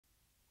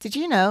Did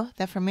you know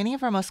that for many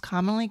of our most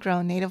commonly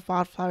grown native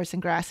wildflowers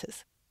and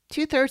grasses,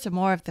 2/3 or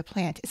more of the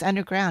plant is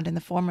underground in the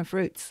form of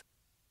roots?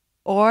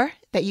 Or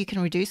that you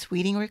can reduce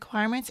weeding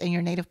requirements in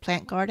your native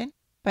plant garden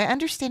by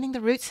understanding the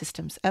root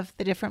systems of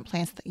the different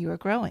plants that you are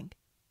growing?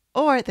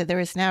 Or that there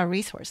is now a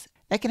resource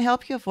that can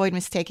help you avoid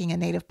mistaking a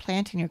native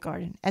plant in your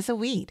garden as a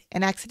weed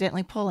and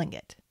accidentally pulling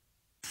it?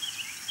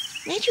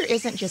 Nature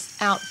isn't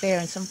just out there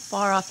in some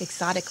far-off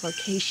exotic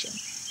location.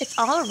 It's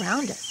all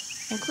around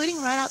us, including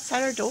right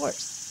outside our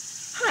doors.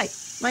 Hi,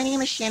 my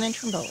name is Shannon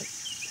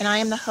Trimboli, and I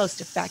am the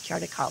host of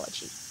Backyard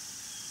Ecology.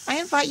 I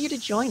invite you to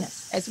join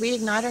us as we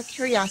ignite our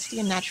curiosity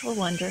and natural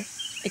wonder,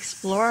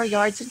 explore our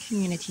yards and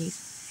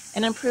communities,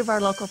 and improve our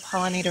local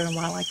pollinator and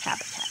wildlife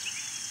habitat.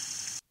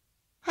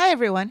 Hi,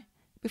 everyone.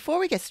 Before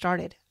we get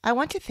started, I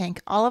want to thank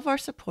all of our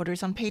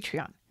supporters on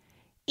Patreon.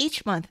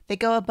 Each month, they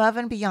go above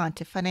and beyond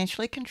to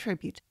financially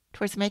contribute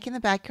towards making the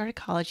Backyard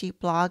Ecology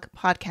blog,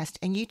 podcast,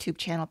 and YouTube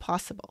channel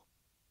possible.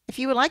 If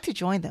you would like to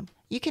join them,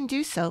 you can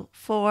do so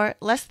for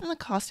less than the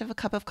cost of a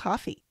cup of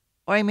coffee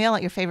or a meal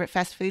at your favorite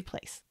fast food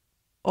place.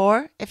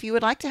 Or if you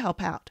would like to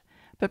help out,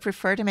 but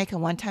prefer to make a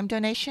one-time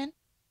donation,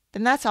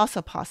 then that's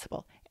also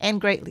possible and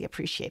greatly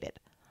appreciated.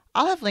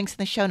 I'll have links in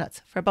the show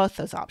notes for both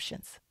those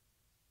options.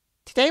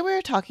 Today we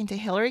are talking to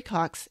Hilary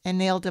Cox and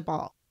Neil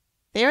Diboll.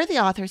 They are the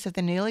authors of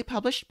the newly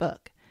published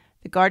book,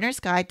 The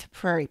Gardener's Guide to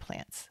Prairie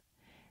Plants.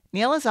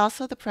 Neil is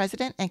also the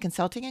president and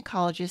consulting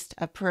ecologist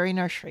of Prairie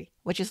Nursery,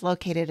 which is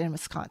located in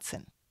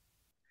Wisconsin.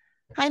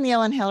 Hi,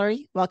 Neil and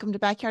Hilary. Welcome to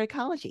Backyard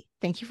Ecology.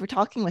 Thank you for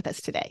talking with us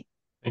today.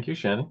 Thank you,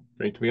 Shannon.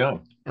 Great to be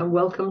on. And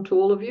welcome to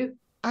all of you.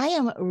 I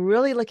am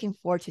really looking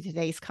forward to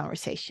today's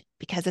conversation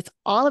because it's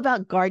all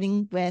about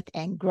gardening with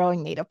and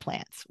growing native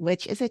plants,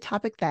 which is a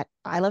topic that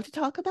I love to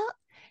talk about.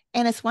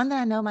 And it's one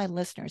that I know my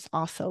listeners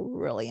also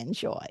really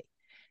enjoy.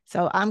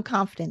 So I'm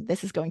confident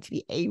this is going to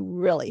be a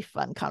really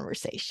fun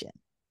conversation.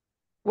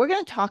 We're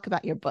going to talk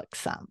about your book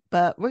some,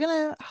 but we're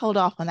going to hold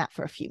off on that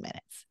for a few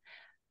minutes.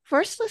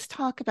 First, let's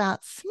talk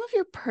about some of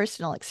your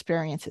personal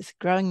experiences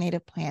growing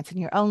native plants in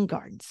your own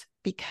gardens,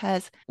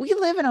 because we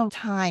live in a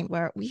time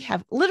where we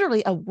have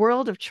literally a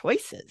world of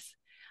choices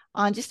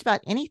on just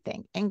about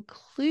anything,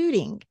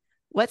 including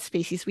what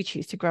species we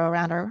choose to grow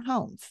around our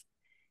homes.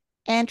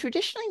 And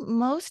traditionally,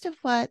 most of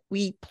what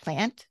we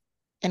plant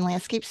in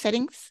landscape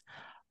settings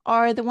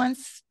are the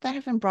ones that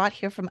have been brought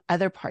here from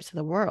other parts of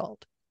the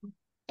world.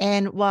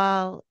 And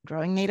while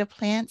growing native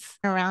plants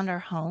around our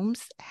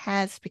homes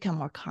has become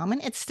more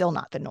common, it's still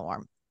not the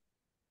norm.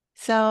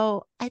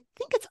 So I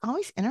think it's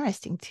always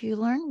interesting to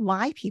learn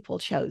why people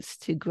chose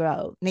to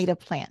grow native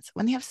plants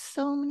when they have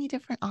so many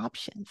different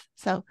options.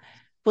 So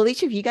will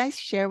each of you guys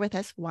share with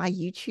us why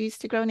you choose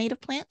to grow native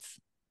plants?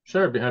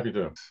 Sure, I'd be happy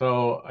to.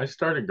 So I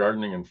started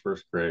gardening in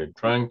first grade,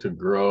 trying to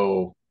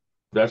grow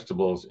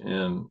vegetables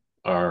in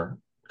our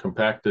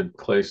compacted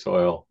clay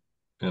soil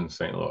in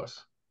St. Louis.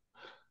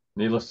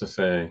 Needless to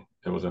say,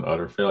 it was an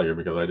utter failure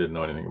because I didn't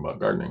know anything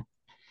about gardening.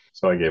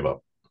 So I gave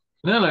up.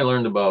 And then I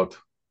learned about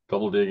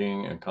double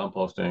digging and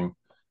composting,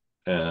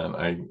 and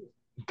I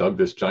dug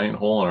this giant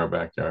hole in our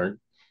backyard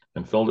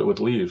and filled it with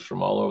leaves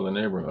from all over the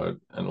neighborhood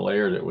and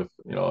layered it with,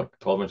 like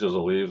 12 inches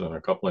of leaves and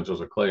a couple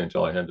inches of clay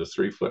until I had this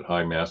 3-foot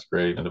high mass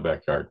grave in the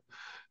backyard.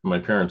 And my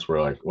parents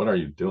were like, "What are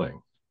you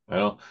doing?"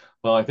 Well,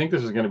 I think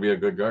this is going to be a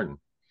good garden.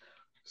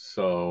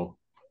 So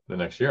the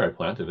next year I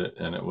planted it,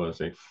 and it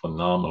was a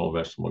phenomenal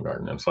vegetable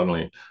garden. And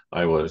suddenly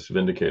I was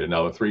vindicated.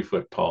 Now the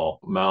 3-foot tall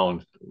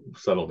mound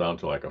settled down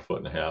to like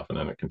 1.5 feet, and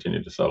then it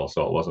continued to settle.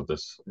 So it wasn't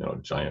this,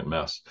 giant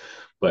mess,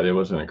 but it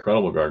was an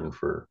incredible garden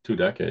for 2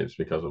 decades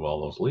because of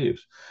all those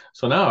leaves.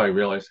 So now I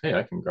realized, hey,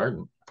 I can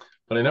garden.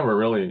 But I never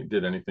really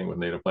did anything with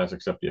native plants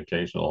except the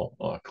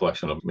occasional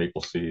collection of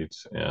maple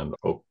seeds and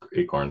oak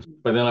acorns.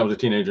 But then I was a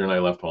teenager and I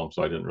left home,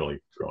 so I didn't really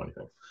grow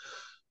anything.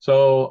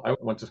 So I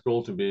went to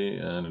school to be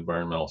an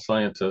environmental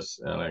scientist,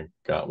 and I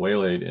got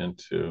waylaid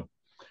into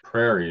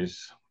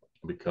prairies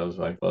because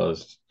I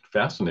was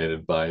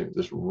fascinated by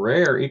this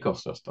rare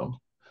ecosystem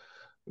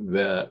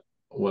that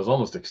was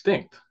almost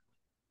extinct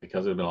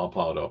because it had been all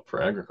plowed up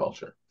for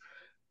agriculture.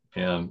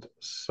 And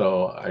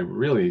so I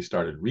really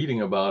started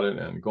reading about it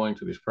and going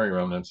to these prairie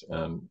remnants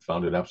and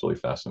found it absolutely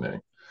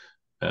fascinating.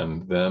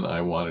 And then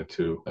I wanted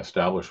to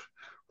establish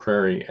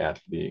prairie at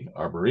the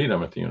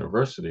Arboretum at the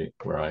university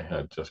where I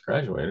had just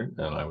graduated,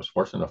 and I was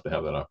fortunate enough to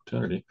have that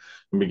opportunity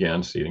and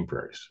began seeding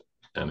prairies.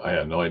 And I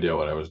had no idea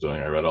what I was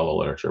doing. I read all the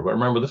literature, but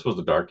remember, this was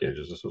the dark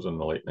ages. This was in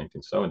the late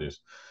 1970s,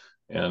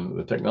 and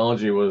the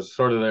technology was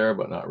sort of there,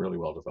 but not really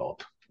well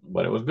developed.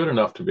 But it was good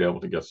enough to be able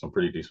to get some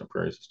pretty decent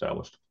prairies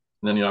established.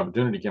 And then the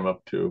opportunity came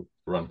up to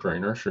run Prairie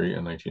Nursery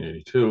in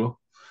 1982,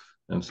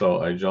 and so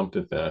I jumped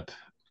at that.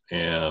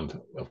 And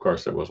of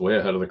course, it was way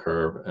ahead of the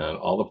curve, and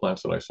all the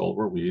plants that I sold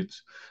were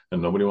weeds, and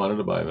nobody wanted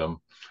to buy them.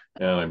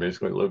 And I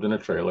basically lived in a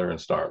trailer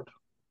and starved.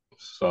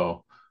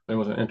 So it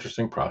was an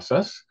interesting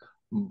process,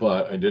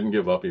 but I didn't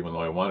give up even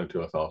though I wanted to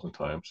 1,000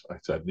 times. I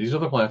said, these are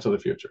the plants of the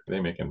future. They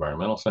make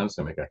environmental sense.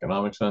 They make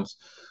economic sense.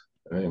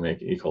 They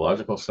make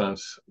ecological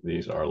sense.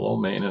 These are low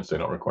maintenance. They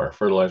don't require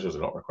fertilizers. They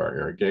don't require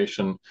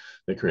irrigation.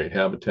 They create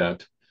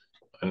habitat.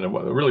 and there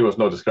really was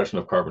no discussion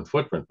of carbon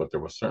footprint, but there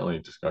was certainly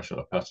discussion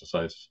of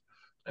pesticides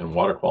and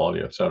water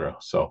quality, et cetera.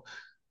 So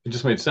it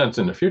just made sense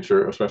in the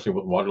future, especially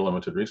with water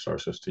limited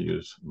resources, to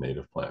use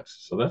native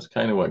plants. So that's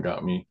kind of what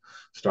got me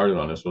started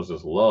on this, was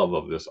this love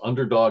of this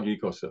underdog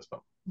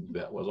ecosystem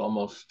that was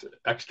almost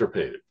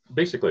extirpated.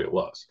 Basically it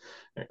was,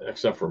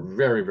 except for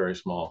very, very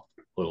small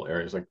little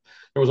areas. Like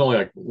there was only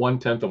like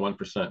 1/10 of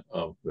 1%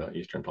 of the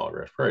eastern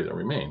tallgrass prairie that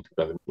remained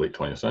by the late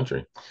 20th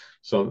century.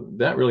 So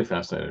that really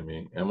fascinated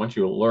me. And once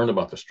you learn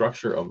about the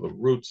structure of the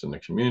roots and the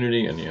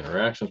community and the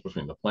interactions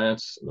between the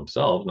plants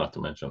themselves, not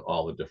to mention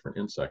all the different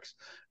insects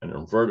and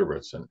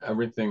invertebrates and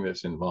everything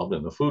that's involved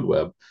in the food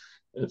web,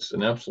 it's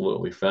an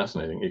absolutely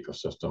fascinating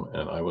ecosystem.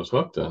 And I was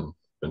hooked and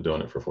been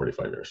doing it for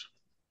 45 years.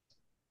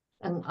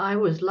 And I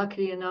was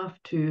lucky enough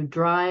to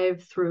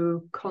drive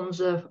through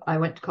Konza. I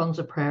went to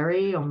Konza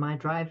Prairie on my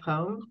drive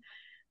home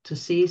to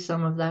see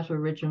some of that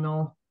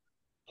original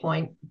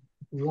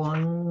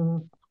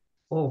 0.1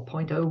 or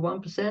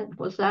 0.01%,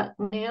 was that,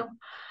 Neil,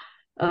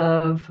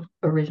 of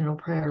original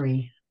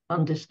prairie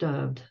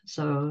undisturbed.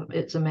 So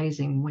it's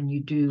amazing when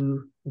you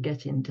do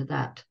get into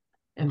that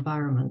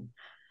environment.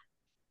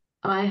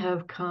 I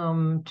have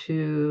come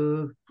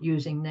to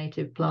using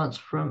native plants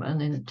from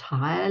an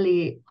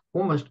entirely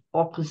almost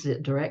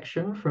opposite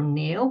direction from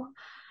Neil.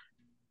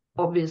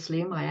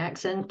 Obviously, my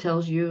accent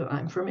tells you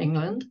I'm from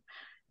England,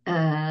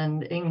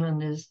 and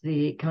England is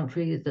the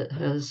country that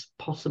has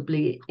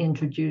possibly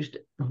introduced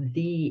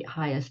the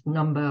highest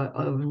number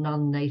of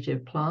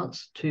non-native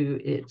plants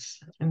to its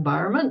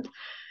environment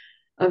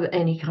of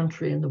any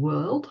country in the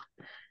world.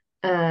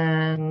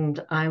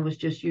 And I was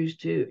just used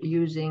to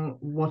using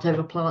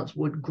whatever plants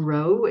would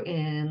grow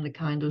in the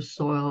kind of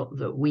soil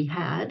that we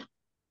had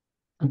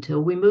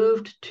until we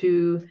moved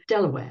to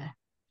Delaware.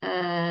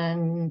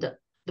 And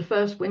the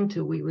first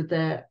winter we were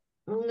there,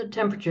 the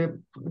temperature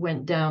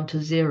went down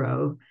to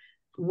 0,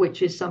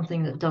 which is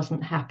something that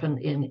doesn't happen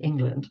in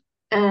England.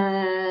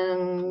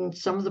 And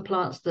some of the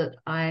plants that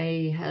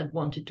I had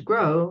wanted to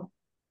grow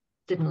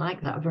didn't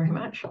like that very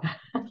much.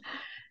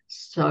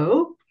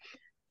 So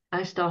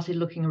I started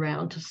looking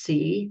around to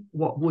see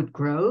what would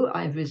grow.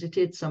 I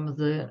visited some of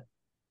the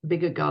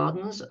bigger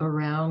gardens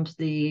around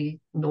the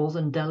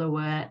northern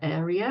Delaware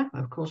area.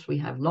 Of course, we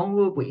have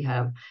Longwood, we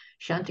have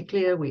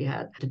Chanticleer, we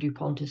had the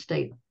DuPont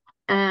estate.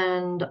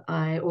 And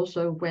I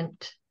also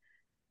went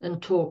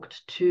and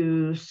talked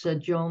to Sir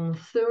John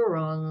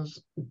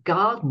Thuron's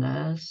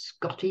gardener,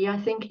 Scotty, I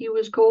think he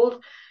was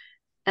called,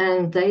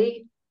 and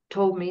they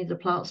told me the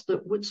plants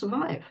that would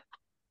survive.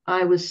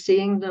 I was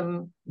seeing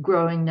them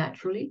growing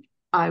naturally.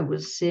 I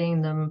was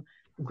seeing them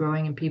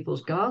growing in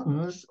people's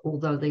gardens,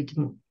 although they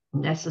didn't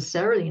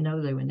necessarily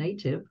know they were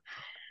native.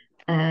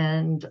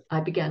 And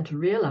I began to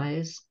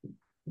realize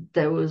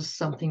there was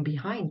something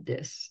behind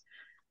this.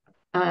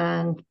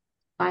 And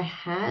I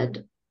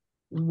had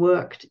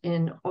worked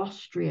in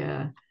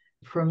Austria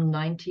from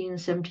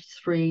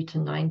 1973 to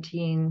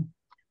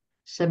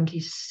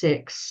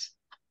 1976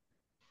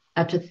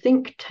 at a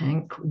think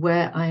tank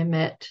where I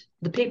met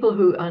the people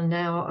who are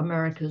now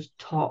America's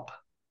top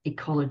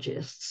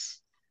ecologists.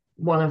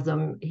 One of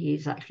them,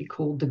 he's actually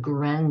called the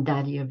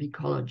granddaddy of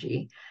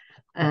ecology.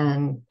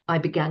 And I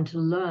began to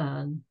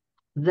learn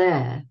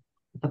there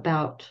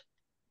about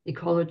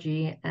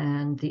ecology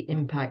and the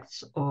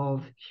impacts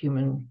of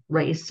human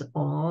race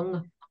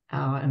on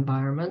our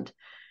environment.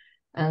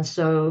 And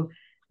so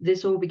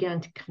this all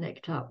began to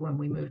connect up when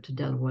we moved to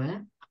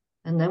Delaware.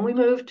 And then we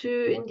moved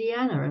to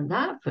Indiana. And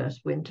that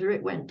first winter,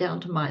 it went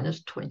down to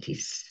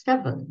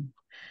 -27.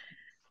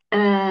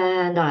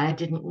 And I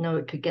didn't know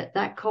it could get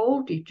that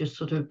cold. You just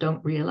sort of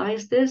don't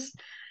realize this.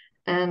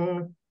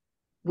 And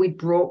we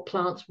brought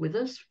plants with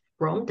us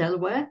from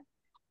Delaware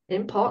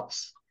in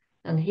pots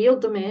and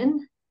healed them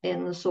in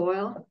the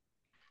soil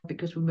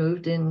because we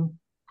moved in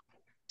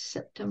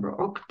September,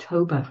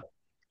 October.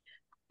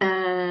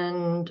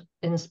 And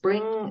in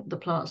spring, the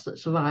plants that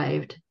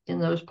survived in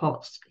those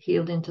pots,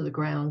 healed into the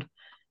ground,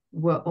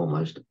 were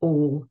almost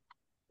all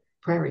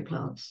prairie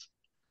plants.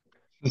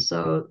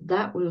 So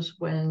that was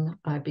when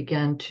I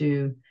began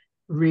to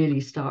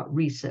really start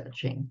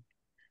researching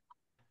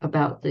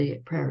about the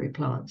prairie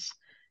plants.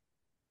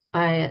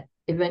 I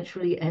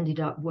eventually ended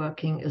up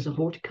working as a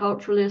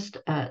horticulturalist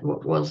at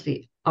what was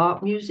the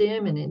Art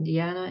Museum in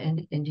Indiana,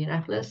 in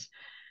Indianapolis.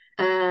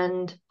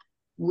 And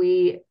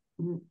we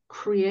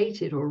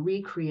created or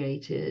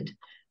recreated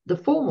the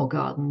formal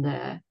garden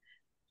there.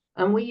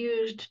 And we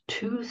used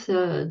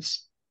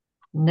 2/3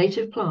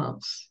 native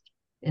plants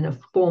in a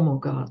formal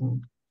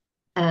garden.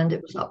 And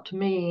it was up to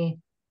me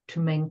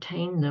to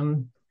maintain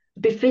them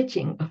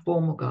befitting a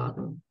formal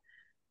garden.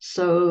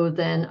 So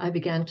then I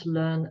began to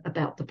learn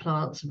about the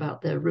plants,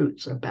 about their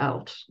roots,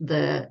 about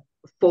their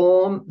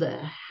form,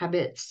 their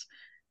habits.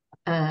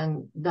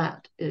 And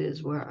that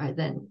is where I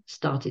then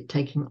started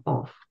taking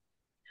off.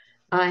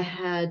 I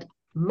had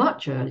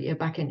much earlier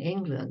back in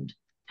England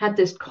had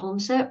this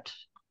concept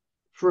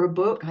for a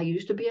book. I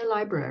used to be a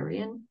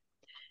librarian,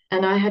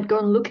 and I had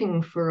gone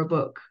looking for a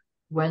book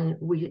when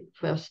we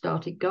first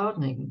started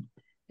gardening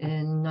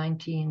in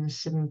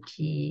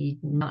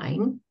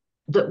 1979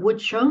 that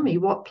would show me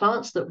what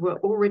plants that were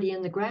already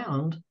in the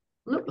ground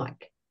looked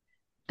like.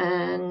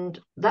 And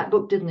that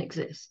book didn't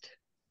exist.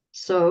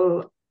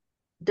 So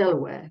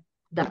Delaware,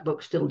 that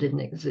book still didn't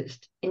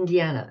exist.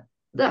 Indiana,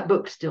 that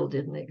book still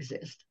didn't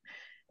exist.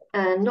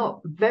 And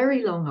not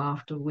very long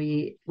after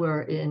we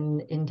were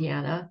in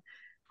Indiana,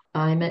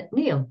 I met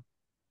Neil.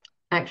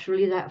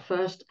 Actually, that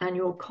first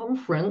annual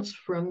conference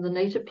from the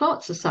Native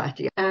Plant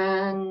Society,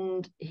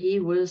 and he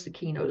was the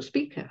keynote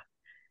speaker.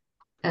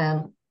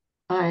 And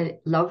I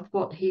loved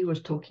what he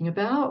was talking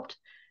about.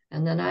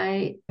 And then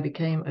I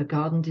became a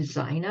garden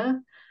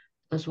designer,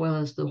 as well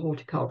as the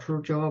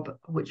horticultural job,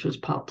 which was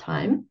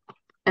part-time.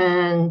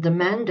 And the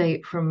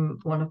mandate from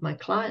one of my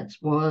clients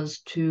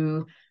was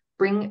to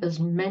bring as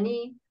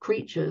many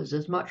creatures,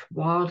 as much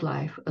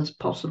wildlife as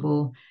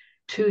possible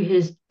to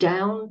his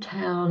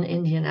downtown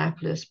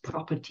Indianapolis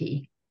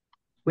property,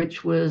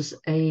 which was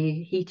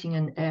a heating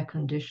and air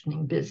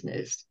conditioning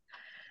business.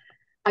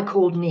 I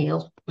called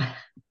Neil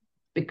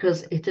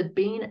because it had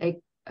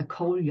been a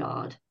coal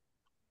yard.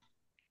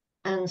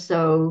 And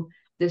so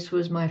this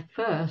was my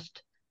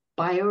first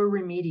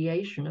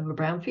bioremediation of a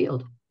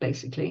brownfield,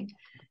 basically.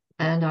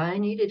 And I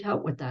needed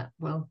help with that.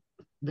 Well,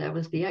 there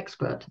was the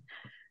expert.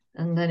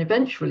 And then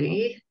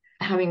eventually,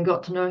 having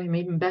got to know him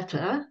even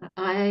better,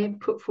 I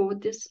put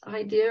forward this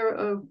idea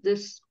of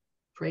this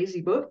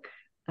crazy book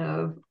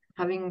of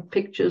having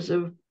pictures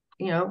of,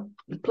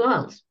 the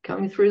plants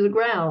coming through the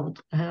ground.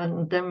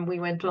 And then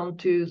we went on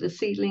to the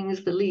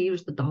seedlings, the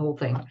leaves, the whole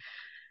thing.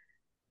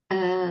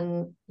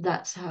 And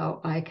that's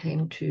how I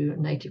came to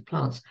native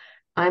plants.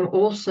 I'm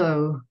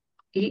also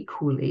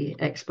equally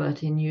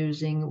expert in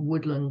using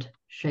woodland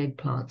shade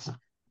plants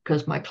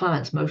because my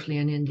clients, mostly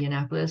in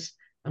Indianapolis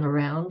and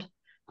around,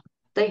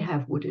 they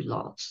have wooded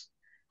lots.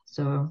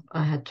 So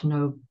I had to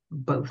know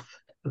both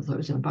of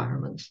those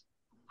environments.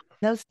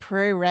 Those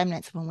prairie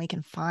remnants, when we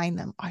can find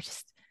them,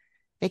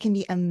 they can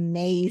be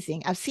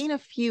amazing. I've seen a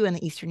few in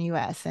the eastern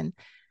US and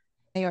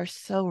they are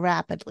so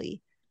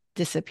rapidly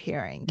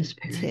disappearing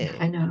too.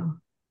 I know.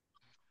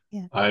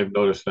 Yeah. I've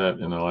noticed that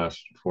in the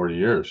last 40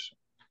 years,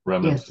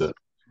 remnants Yes.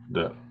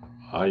 that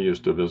I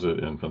used to visit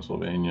in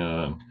Pennsylvania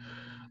and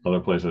other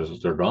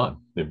places, they're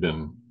gone. They've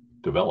been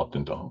developed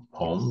into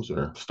homes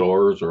or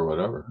stores or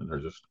whatever, and they're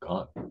just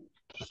gone.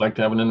 Just like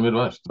they happen in the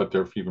Midwest, but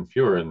they're even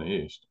fewer in the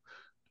East.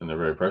 And they're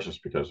very precious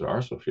because there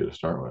are so few to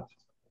start with.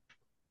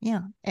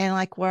 Yeah. And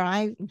like where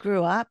I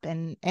grew up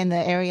and in the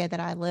area that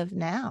I live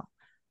now,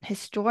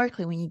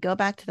 historically, when you go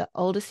back to the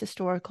oldest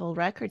historical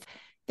records,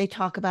 they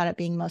talk about it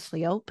being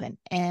mostly open.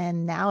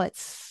 And now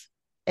it's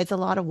a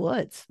lot of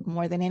woods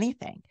more than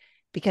anything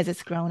because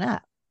it's grown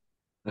up.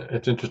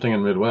 It's interesting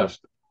in the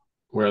Midwest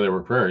where there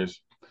were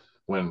prairies,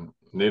 when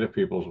native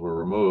peoples were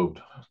removed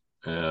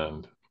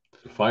and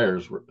the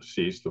fires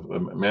ceased, the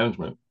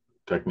management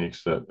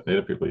techniques that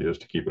native people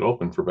used to keep it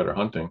open for better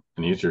hunting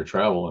and easier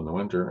travel in the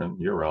winter and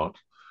year round,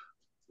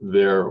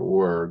 there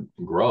were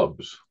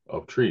grubs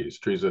of trees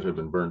that had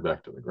been burned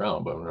back to the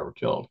ground but were never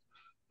killed.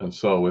 And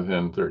so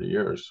within 30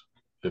 years,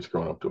 it's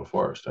grown up to a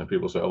forest. And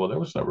people say, oh, well, there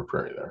was never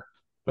prairie there.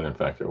 But in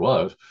fact, there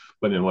was.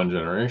 But in one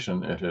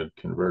generation, it had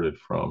converted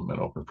from an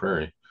open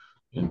prairie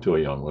into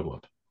a young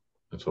woodland.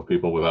 And so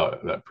people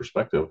without that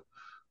perspective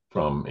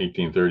from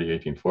 1830,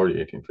 1840,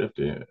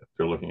 1850, if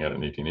they're looking at it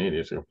in 1880,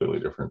 it's a completely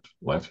different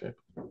landscape.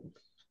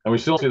 And we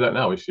still see that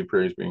now. We see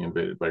prairies being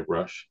invaded by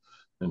brush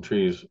and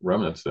trees,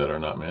 remnants that are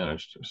not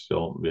managed,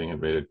 still being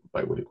invaded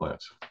by woody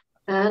plants.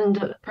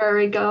 And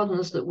prairie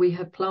gardens that we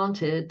have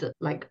planted,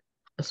 like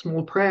a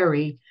small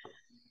prairie,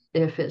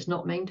 if it's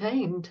not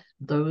maintained,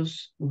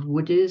 those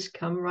woodies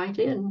come right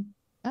in.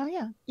 Oh,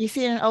 yeah. You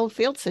see it in old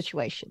field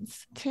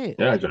situations too.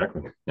 Yeah,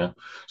 exactly. Yeah.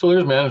 So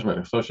there's management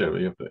associated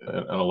with it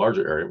in a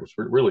larger area, which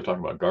we're really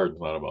talking about gardens,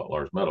 not about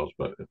large meadows.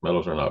 But if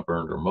meadows are not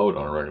burned or mowed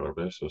on a regular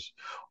basis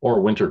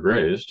or winter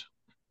grazed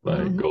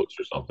by goats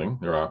or something,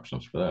 there are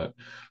options for that,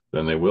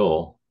 then they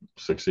will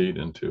succeed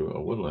into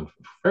a woodland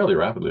fairly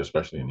rapidly,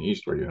 especially in the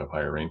east where you have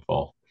higher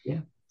rainfall. Yeah.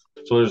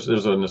 So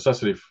there's a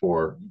necessity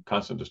for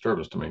constant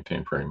disturbance to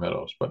maintain prairie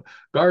meadows. But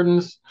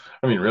gardens,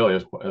 I mean, really,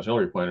 as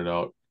Hilary pointed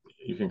out,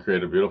 you can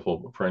create a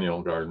beautiful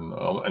perennial garden,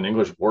 an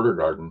English border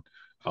garden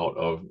out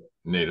of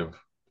native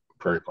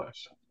prairie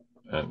plants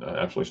and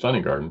absolutely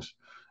stunning gardens,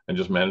 and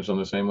just manage them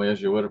the same way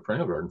as you would a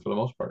perennial garden for the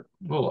most part.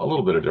 Well, a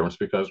little bit of difference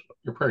because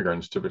your prairie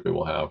gardens typically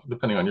will have,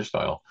 depending on your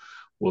style,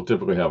 will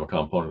typically have a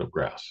component of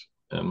grass.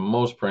 And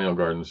most perennial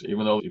gardens,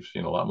 even though you've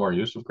seen a lot more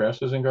use of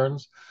grasses in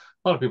gardens,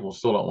 a lot of people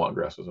still don't want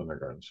grasses in their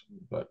gardens.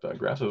 But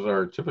grasses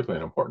are typically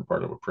an important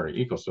part of a prairie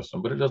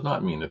ecosystem, but it does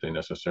not mean that they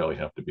necessarily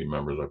have to be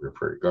members of your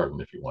prairie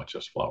garden if you want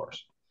just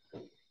flowers.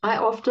 I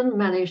often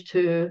managed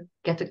to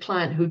get a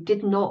client who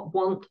did not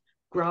want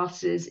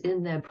grasses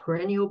in their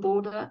perennial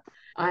border.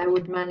 I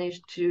would manage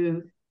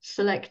to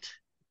select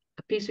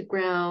a piece of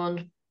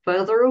ground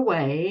further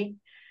away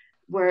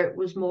where it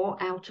was more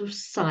out of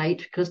sight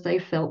because they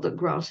felt that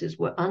grasses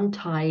were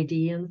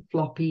untidy and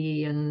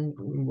floppy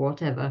and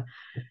whatever.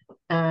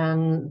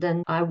 And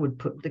then I would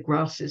put the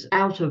grasses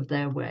out of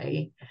their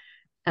way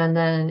And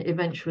then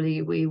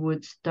eventually we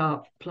would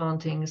start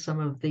planting some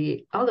of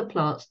the other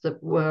plants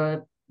that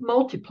were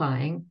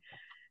multiplying.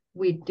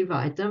 We'd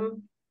divide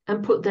them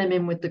and put them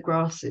in with the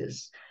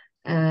grasses.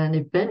 And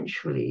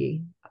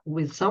eventually,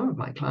 with some of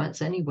my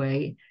clients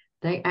anyway,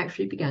 they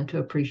actually began to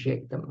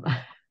appreciate them.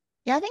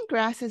 Yeah, I think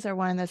grasses are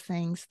one of those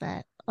things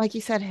that, like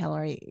you said,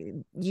 Hilary,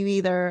 you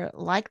either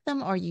like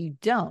them or you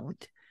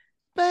don't,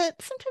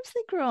 but sometimes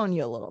they grow on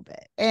you a little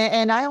bit.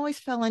 And I always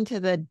fell into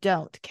the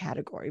don't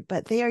category,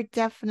 but they are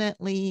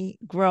definitely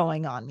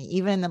growing on me,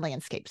 even in the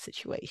landscape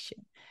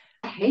situation.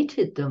 I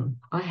hated them.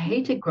 I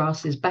hated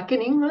grasses. Back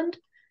in England,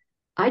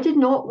 I did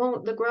not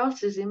want the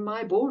grasses in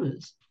my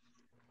borders.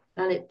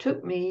 And it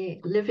took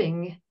me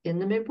living in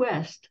the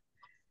Midwest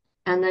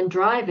and then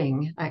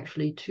driving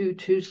actually to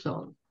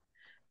Tucson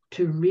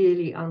to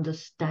really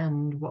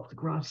understand what the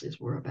grasses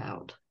were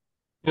about.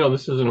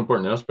 This is an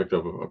important aspect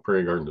of a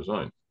prairie garden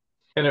design.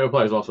 And it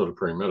applies also to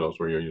prairie meadows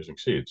where you're using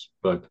seeds.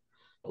 But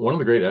one of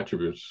the great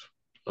attributes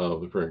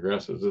of the prairie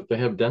grass is that they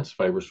have dense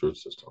fibrous root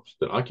systems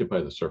that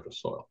occupy the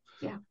surface soil.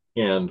 Yeah.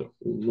 And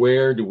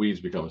where do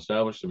weeds become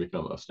established? They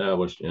become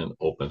established in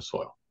open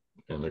soil.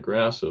 And the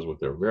grasses, with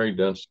their very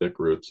dense, thick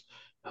roots,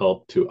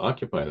 help to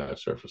occupy that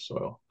surface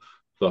soil,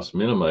 thus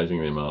minimizing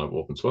the amount of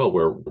open soil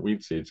where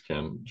weed seeds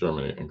can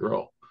germinate and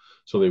grow.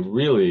 So they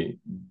really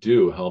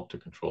do help to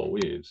control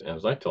weeds. And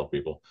as I tell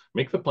people,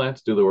 make the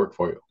plants do the work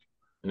for you.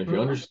 And if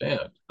you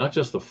understand not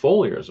just the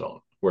foliar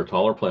zone where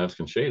taller plants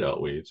can shade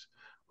out weeds,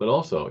 but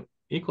also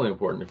equally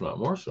important, if not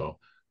more so,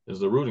 is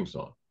the rooting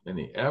zone. And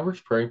the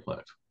average prairie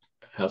plant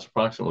has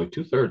approximately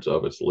 2/3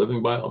 of its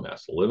living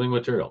biomass, living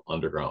material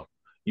underground.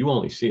 You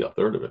only see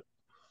 1/3 of it.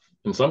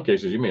 In some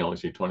cases, you may only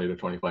see 20 to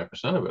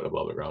 25% of it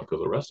above the ground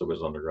because the rest of it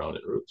is underground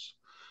at roots.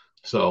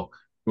 So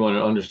you want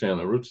to understand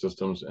the root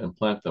systems and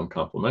plant them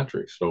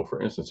complementary. So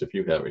for instance, if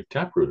you have a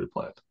tap-rooted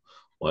plant,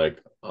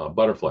 like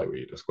butterfly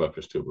weed,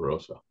 Asclepias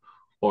tuberosa,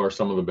 or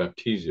some of the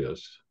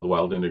baptisias, the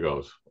wild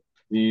indigos,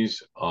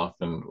 these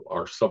often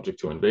are subject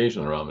to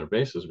invasion around their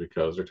bases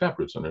because they're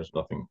taproots and there's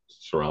nothing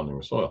surrounding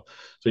the soil.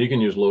 So you can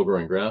use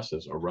low-growing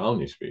grasses around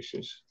these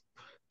species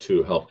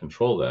to help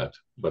control that,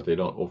 but they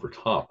don't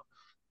overtop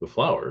the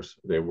flowers.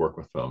 They work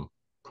with them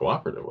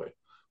cooperatively.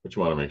 But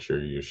you want to make sure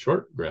you use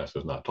short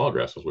grasses, not tall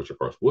grasses, which of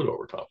course would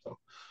overtop them.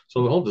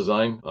 So the whole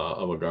design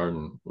of a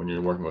garden when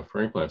you're working with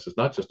prairie plants is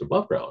not just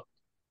above ground,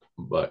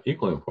 but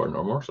equally important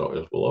or more so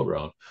is below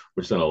ground,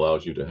 which then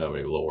allows you to have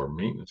a lower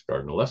maintenance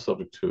garden, less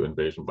subject to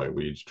invasion by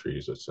weeds,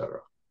 trees, etc.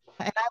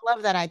 And I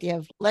love that idea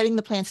of letting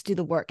the plants do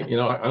the work. I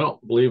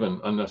don't believe in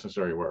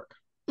unnecessary work.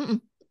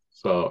 Mm-mm.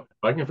 So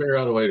if I can figure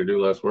out a way to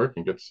do less work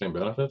and get the same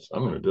benefits,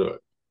 I'm going to do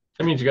it.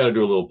 That means you got to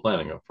do a little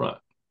planning up front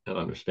and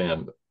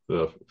understand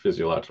the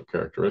physiological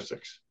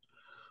characteristics.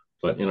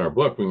 But in our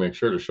book, we make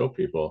sure to show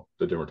people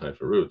the different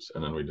types of roots.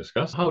 And then we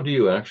discuss how do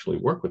you actually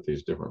work with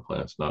these different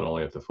plants, not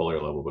only at the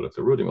foliar level, but at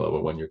the rooting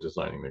level when you're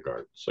designing the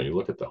garden. So you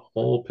look at the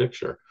whole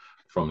picture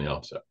from the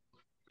outset.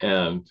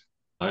 And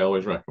I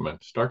always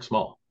recommend start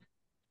small.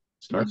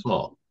 Start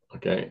small,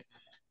 okay?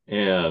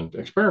 And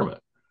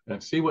experiment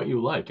and see what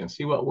you like and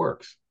see what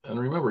works. And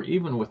remember,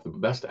 even with the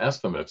best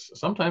estimates,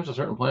 sometimes a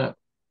certain plant,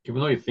 even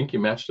though you think you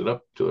matched it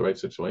up to the right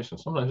situation,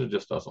 sometimes it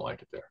just doesn't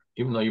like it there.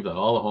 Even though you've done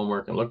all the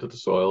homework and looked at the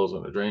soils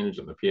and the drainage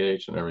and the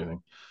pH and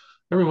everything,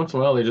 every once in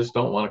a while they just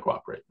don't want to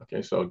cooperate.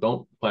 Okay, so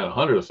don't plant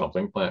 100 of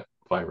something, plant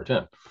 5 or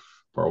 10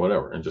 or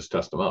whatever, and just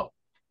test them out.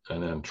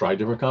 And then try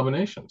different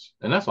combinations.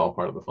 And that's all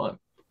part of the fun.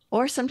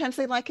 Or sometimes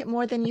they like it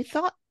more than you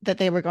thought that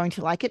they were going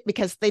to like it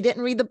because they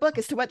didn't read the book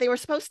as to what they were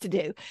supposed to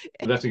do.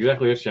 That's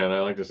exactly it, Shannon.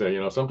 I like to say,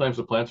 sometimes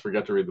the plants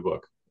forget to read the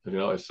book.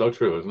 It's so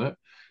true, isn't it?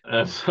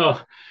 And so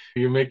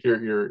you make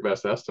your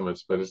best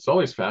estimates, but it's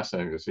always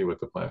fascinating to see what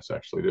the plants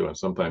actually do. And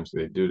sometimes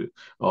they do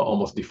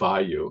almost defy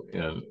you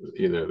in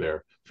either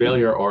their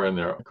failure or in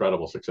their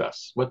incredible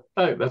success. But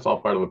that's all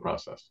part of the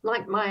process.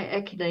 Like my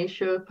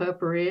Echinacea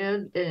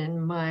purpurea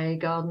in my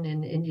garden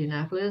in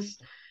Indianapolis,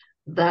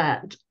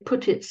 that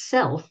put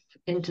itself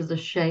into the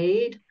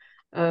shade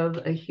of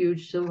a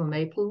huge silver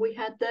maple we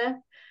had there.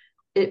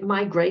 It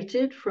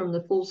migrated from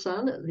the full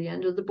sun at the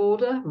end of the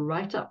border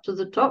right up to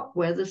the top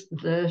where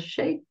the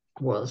shade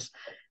was.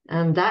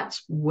 And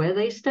that's where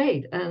they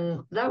stayed.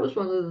 And that was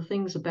one of the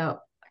things about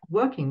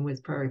working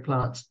with prairie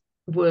plants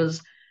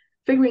was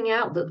figuring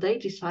out that they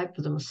decide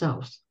for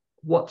themselves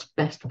what's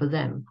best for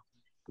them.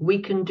 We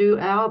can do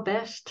our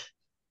best.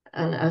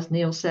 And as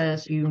Neil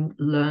says, you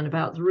learn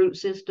about the root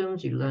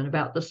systems, you learn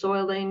about the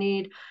soil they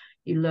need,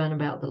 you learn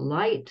about the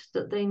light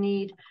that they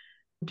need.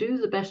 Do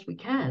the best we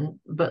can,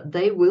 but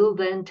they will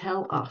then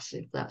tell us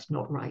if that's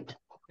not right.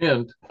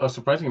 And a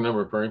surprising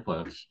number of prairie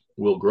plants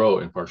will grow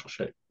in partial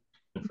shade.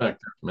 In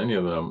fact, many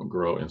of them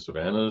grow in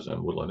savannas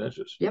and woodland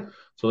edges. Yep.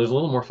 So there's a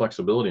little more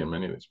flexibility in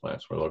many of these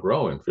plants where they'll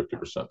grow in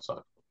 50%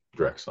 sun,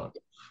 direct sun,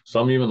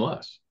 some even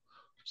less.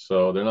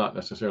 So they're not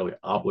necessarily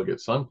obligate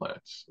sun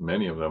plants.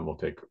 Many of them will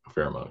take a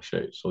fair amount of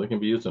shade. So they can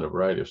be used in a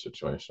variety of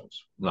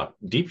situations. Not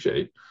deep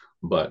shade,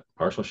 but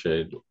partial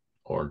shade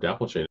or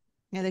dappled shade.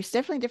 Yeah, there's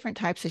definitely different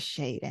types of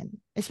shade. And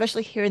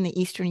especially here in the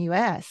eastern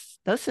US,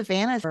 those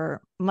savannas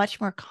are much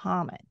more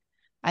common,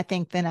 I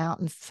think, than out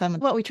in some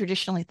of what we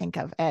traditionally think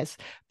of as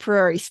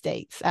prairie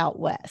states out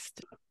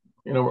west.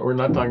 We're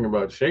not talking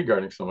about shade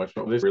gardening so much,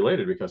 but it's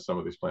related because some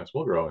of these plants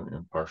will grow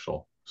in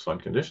partial sun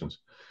conditions.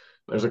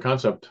 There's a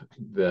concept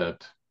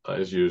that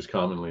is used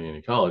commonly in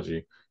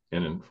ecology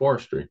and in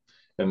forestry,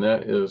 and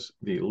that is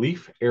the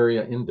leaf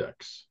area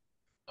index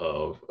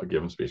of a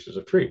given species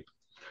of tree.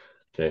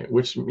 Okay,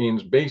 which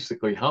means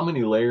basically how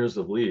many layers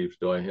of leaves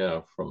do I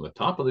have from the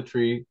top of the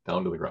tree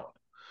down to the ground?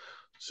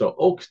 So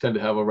oaks tend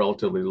to have a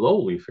relatively low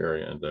leaf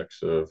area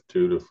index of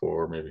 2 to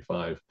 4, maybe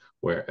 5,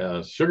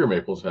 whereas sugar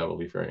maples have a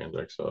leaf area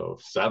index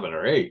of 7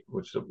 or 8,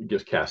 which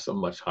just casts a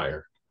much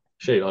higher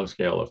shade on a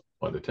scale of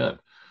 1 to 10.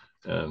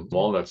 And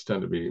walnuts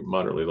tend to be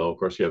moderately low. Of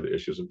course, you have the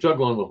issues of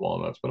juglone with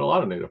walnuts, but a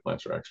lot of native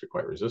plants are actually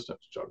quite resistant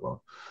to juglone.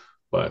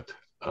 But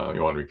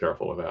you want to be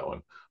careful with that one.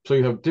 So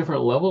you have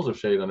different levels of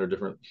shade under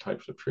different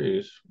types of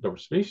trees,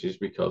 different species,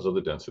 because of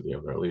the density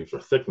of their leaves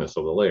or thickness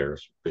of the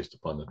layers based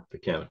upon the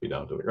canopy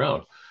down to the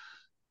ground.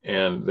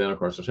 And then, of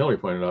course, as Hilary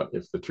pointed out,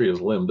 if the tree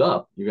is limbed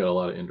up, you get a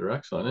lot of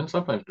indirect sun, and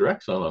sometimes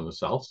direct sun on the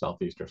south,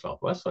 southeast, or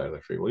southwest side of the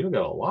tree. Well, you'll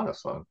get a lot of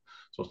sun,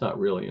 so it's not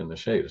really in the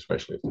shade,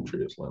 especially if the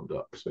tree is limbed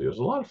up. So there's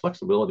a lot of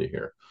flexibility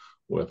here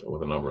with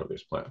a number of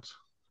these plants.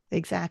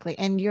 Exactly.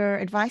 And your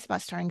advice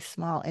about starting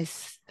small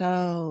is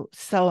so,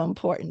 so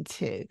important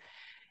too.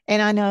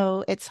 And I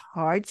know it's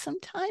hard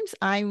sometimes.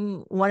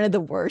 I'm one of the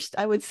worst,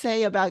 I would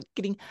say, about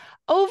getting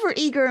over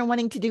eager and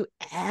wanting to do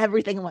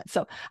everything at once.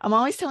 So I'm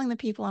always telling the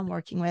people I'm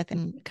working with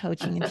and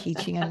coaching and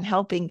teaching and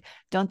helping,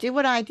 don't do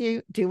what I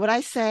do, do what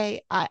I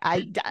say.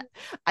 I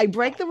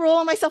break the rule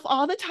on myself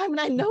all the time, and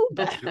I know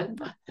better.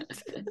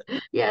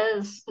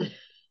 Yes.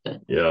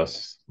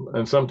 Yes,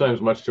 and sometimes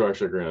much to our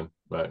chagrin,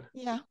 but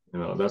Yeah.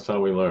 that's how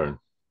we learn.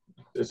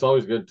 It's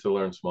always good to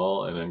learn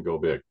small and then go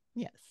big.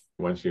 Yes.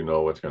 Once you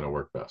know what's going to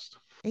work best.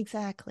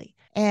 Exactly.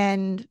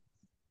 And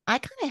I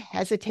kind of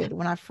hesitated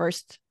when I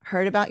first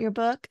heard about your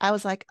book. I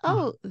was like,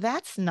 oh,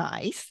 that's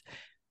nice.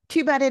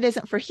 Too bad it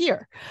isn't for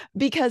here,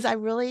 because I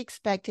really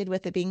expected,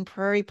 with it being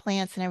prairie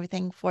plants and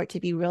everything, for it to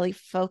be really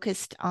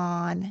focused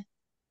on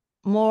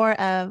more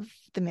of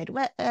the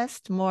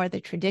Midwest, more the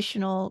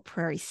traditional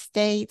prairie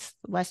states,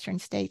 Western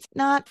states,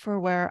 not for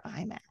where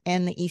I'm at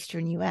in the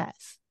Eastern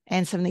US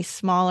and some of these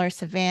smaller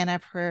savanna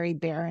prairie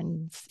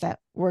barrens that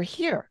were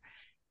here.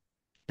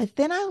 But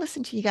then I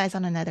listened to you guys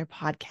on another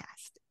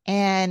podcast,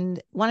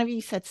 and one of you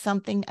said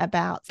something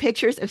about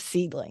pictures of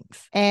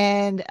seedlings.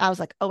 And I was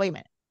like, oh, wait a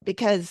minute,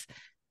 because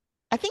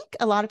I think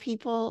a lot of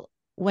people,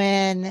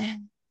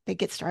 when they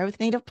get started with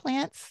native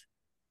plants,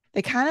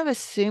 they kind of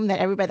assume that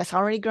everybody that's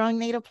already growing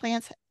native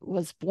plants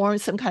was born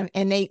with some kind of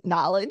innate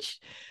knowledge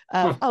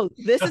of, oh,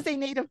 this is a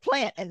native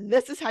plant and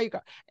this is how you grow.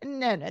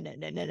 No, no, no,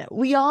 no, no, no.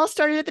 We all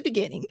started at the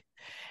beginning.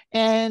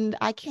 And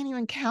I can't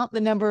even count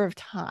the number of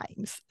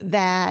times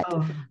that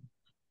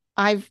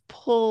I've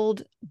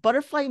pulled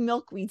butterfly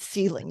milkweed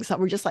seedlings that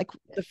were just like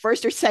the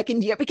first or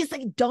second year, because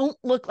they don't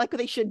look like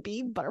they should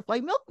be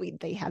butterfly milkweed.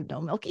 They have no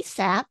milky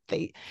sap.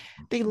 They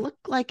look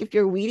like, if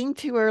you're weeding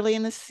too early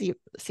in the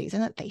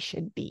season, that they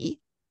should be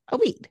a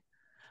weed.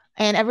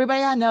 And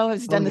everybody I know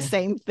has done the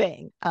same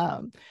thing.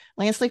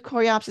 Lanceleaf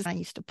coreopsis, I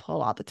used to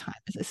pull all the time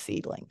as a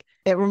seedling.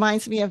 It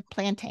reminds me of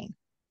plantain.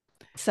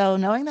 So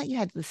knowing that you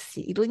had the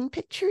seedling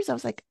pictures, I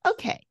was like,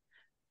 okay,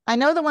 I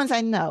know the ones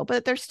I know,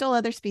 but there's still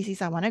other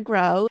species I want to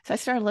grow. So I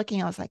started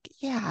looking, I was like,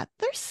 yeah,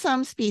 there's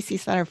some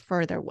species that are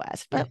further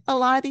west, but a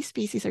lot of these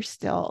species are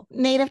still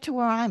native to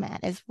where I'm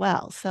at as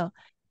well. So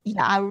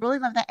yeah, I really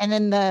love that. And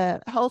then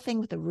the whole thing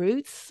with the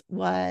roots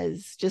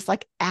was just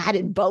like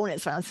added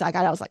bonus. When I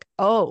got it, I was like,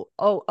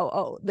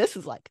 oh, this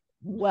is like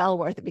well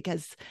worth it,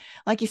 because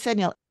like you said,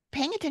 Neil,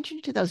 paying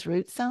attention to those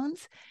root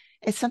zones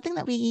is something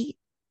that we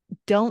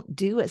don't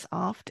do as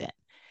often.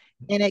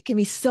 And it can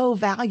be so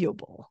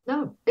valuable.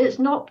 No, it's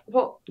not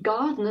what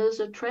gardeners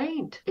are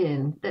trained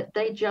in, that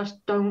they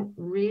just don't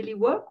really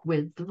work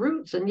with the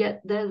roots, and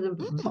yet they're the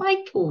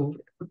vital,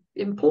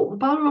 important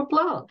part of a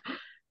plant.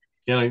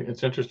 Yeah,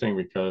 it's interesting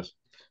because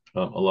a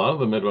lot of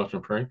the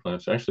Midwestern prairie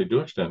plants actually do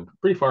extend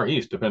pretty far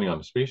east, depending on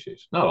the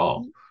species. Not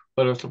all,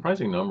 but a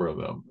surprising number of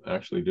them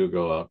actually do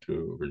go out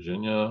to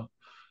Virginia,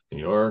 New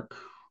York.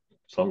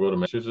 Some go to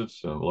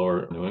Massachusetts and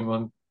lower New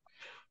England.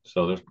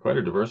 So there's quite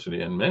a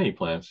diversity, and many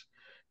plants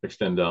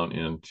extend down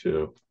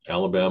into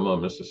Alabama,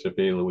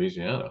 Mississippi,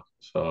 Louisiana.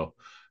 So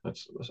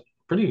that's a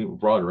pretty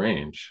broad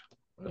range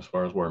as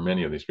far as where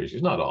many of these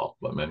species, not all,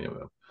 but many of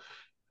them.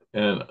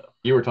 And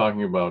you were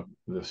talking about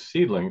the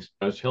seedlings.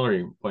 As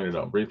Hilary pointed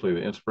out briefly,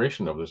 the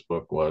inspiration of this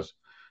book was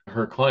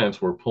her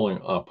clients were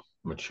pulling up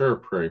mature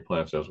prairie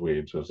plants as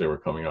weeds as they were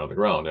coming out of the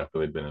ground after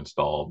they'd been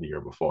installed the year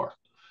before.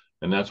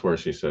 And that's where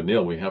she said,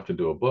 Neil, we have to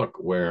do a book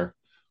where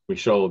we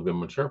show the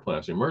mature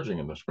plants emerging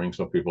in the spring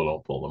so people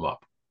don't pull them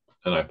up.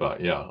 And I thought,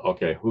 yeah,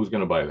 okay, who's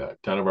going to buy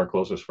that? 10 of our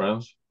closest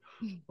friends?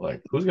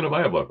 Like, who's going to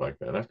buy a book like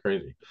that? That's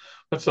crazy.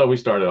 But so we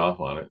started off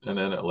on it. And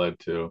then it led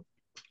to,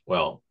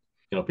 well,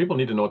 people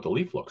need to know what the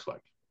leaf looks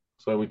like.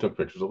 So we took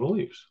pictures of the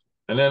leaves.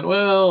 And then,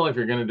 well, if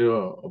you're going to do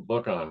a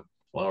book on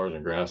flowers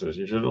and grasses,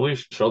 you should at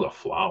least show the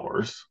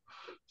flowers.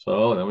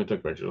 So then we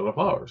took pictures of the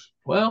flowers.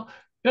 Well,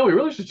 we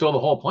really should show the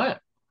whole plant.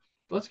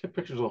 Let's get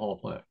pictures of the whole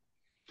plant.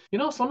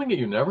 Something that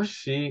you never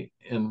see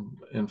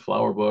in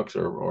flower books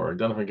or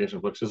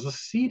identification books is the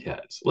seed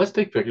heads. Let's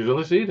take pictures of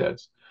the seed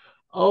heads.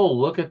 Oh,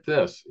 look at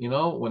this.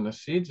 When the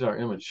seeds are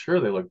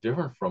immature, they look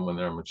different from when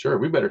they're mature.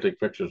 We better take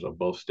pictures of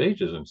both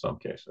stages in some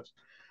cases.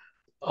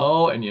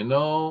 Oh, and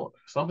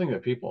something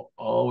that people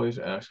always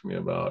ask me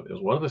about is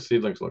what do the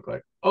seedlings look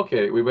like?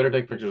 Okay, we better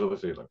take pictures of the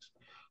seedlings.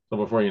 So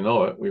before you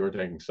know it, we were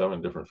taking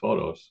 7 different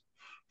photos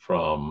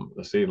from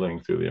the seedling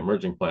to the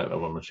emerging plant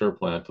of a mature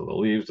plant to the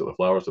leaves to the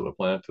flowers to the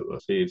plant to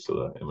the seeds to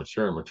the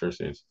immature and mature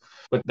seeds.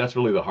 But that's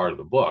really the heart of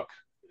the book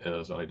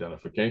is an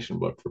identification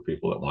book for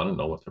people that want to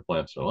know what their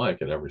plants are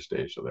like at every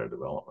stage of their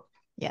development.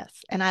 Yes.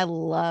 And I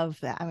love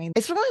that. I mean,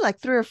 it's really like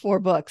 3 or 4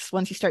 books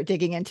once you start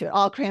digging into it,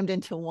 all crammed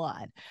into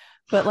one.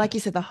 But like you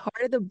said, the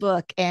heart of the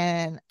book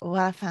and what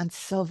I found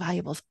so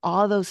valuable is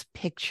all those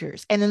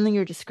pictures and then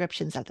your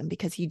descriptions of them,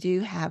 because you do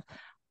have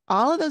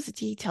all of those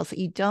details that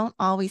you don't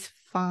always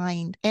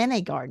find in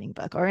a gardening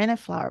book or in a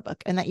flower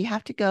book, and that you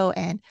have to go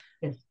and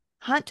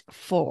hunt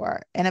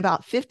for in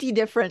about 50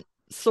 different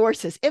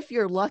sources if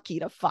you're lucky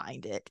to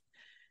find it.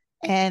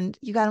 And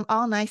you got them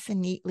all nice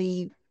and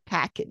neatly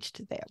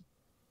packaged there.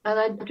 And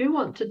I do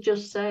want to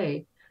just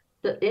say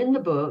that in the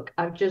book,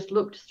 I've just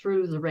looked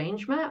through the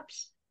range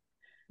maps.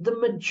 The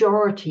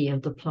majority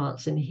of the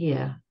plants in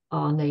here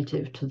are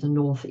native to the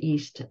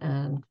Northeast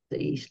and the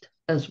East,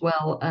 as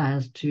well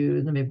as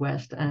to the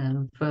Midwest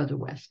and further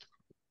west.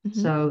 Mm-hmm.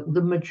 So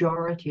the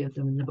majority of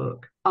them in the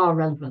book are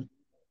relevant.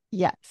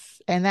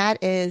 Yes. And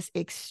that is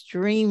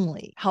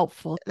extremely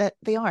helpful that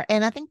they are.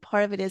 And I think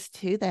part of it is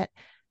too that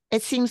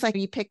it seems like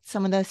you picked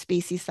some of the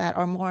species that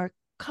are more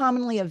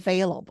commonly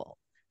available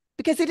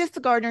because it is the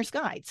gardener's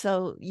guide.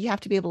 So you have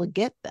to be able to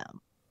get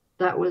them.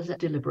 That was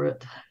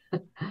deliberate.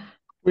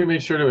 We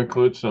made sure to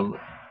include some,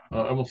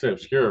 I won't say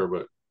obscure,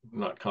 but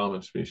not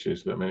common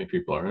species that many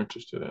people are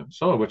interested in,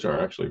 some of which are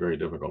actually very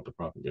difficult to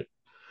propagate.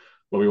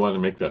 But we wanted to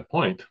make that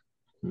point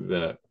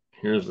that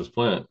here's this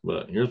plant,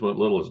 but here's what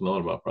little is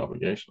known about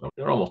propagation.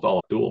 They're almost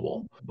all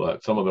doable,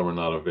 but some of them are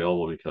not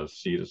available because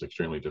seed is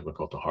extremely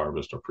difficult to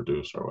harvest or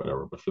produce or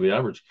whatever. But for the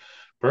average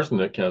person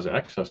that has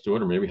access to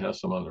it or maybe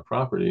has some on their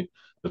property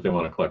that they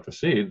want to collect the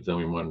seeds, then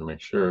we wanted to make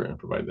sure and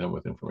provide them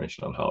with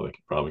information on how they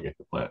can propagate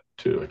the plant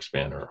to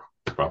expand their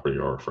property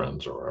or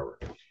friends or wherever.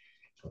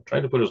 So try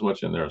to put as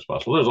much in there as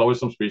possible. There's always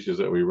some species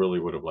that we really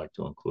would have liked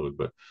to include,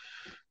 but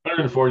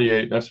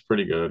 148, that's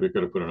pretty good. We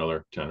could have put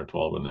another 10 or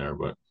 12 in there,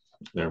 but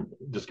they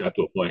just got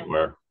to a point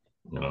where,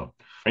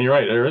 and you're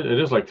right, it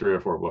is like 3 or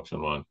 4 books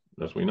in one,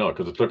 as we know,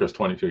 because it took us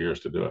 22 years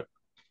to do it.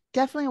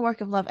 Definitely a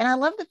work of love. And I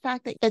love the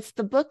fact that it's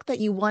the book that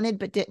you wanted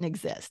but didn't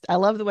exist. I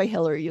love the way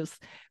Hilary was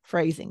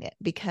phrasing it,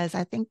 because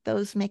I think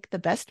those make the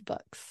best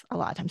books a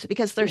lot of times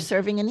because they're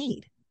serving a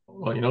need.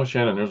 Well,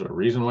 Shannon, there's a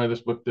reason why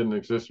this book didn't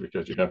exist,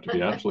 because you have to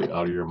be absolutely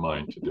out of your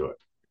mind to do it.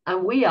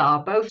 And we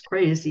are both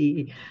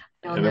crazy.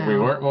 And if we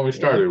weren't when we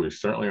started, we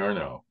certainly are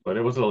now. But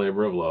it was a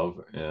labor of love,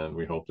 and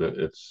we hope that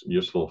it's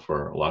useful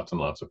for lots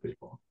and lots of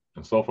people.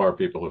 And so far,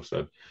 people have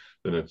said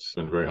that it's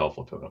been very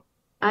helpful to them.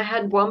 I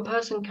had one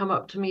person come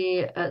up to me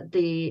at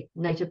the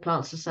Native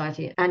Plant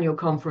Society annual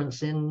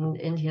conference in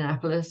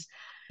Indianapolis.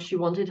 She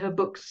wanted her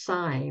book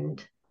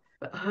signed,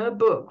 but her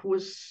book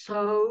was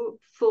so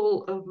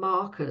full of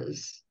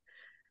markers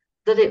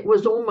that it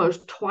was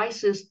almost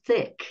twice as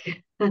thick.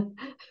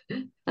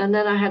 And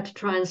then I had to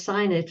try and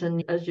sign it.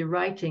 And as you're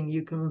writing,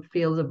 you can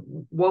feel the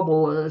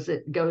wobble as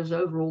it goes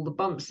over all the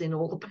bumps in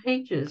all the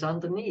pages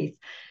underneath.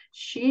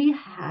 She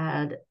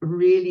had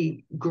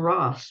really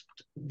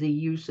grasped the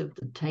use of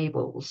the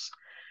tables.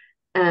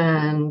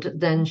 And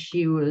then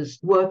she was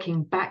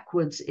working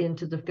backwards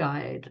into the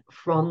guide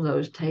from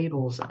those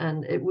tables.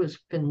 And it was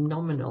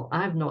phenomenal.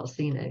 I've not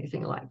seen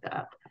anything like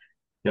that.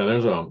 Yeah,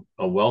 there's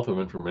a wealth of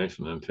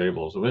information in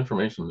tables, of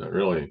information that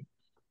really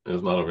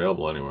is not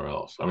available anywhere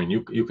else. I mean,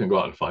 you can go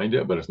out and find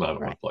it, but it's not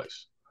in one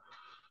place.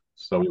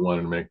 So we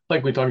wanted to make,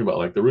 like we talked about,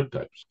 like the root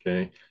types,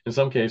 okay? In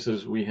some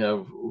cases, we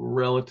have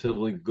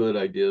relatively good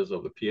ideas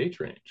of the pH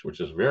range, which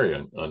is very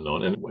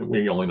unknown. And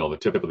we only know the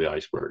tip of the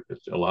iceberg.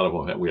 A lot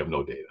of them, we have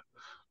no data.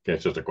 Okay,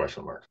 it's just a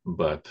question mark.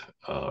 But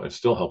it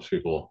still helps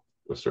people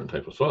with certain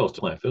types of soils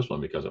to plant this one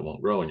because it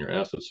won't grow in your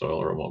acid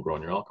soil or it won't grow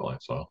in your alkaline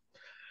soil.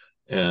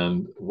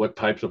 And what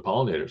types of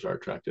pollinators are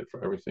attracted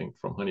for everything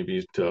from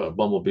honeybees to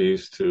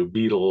bumblebees to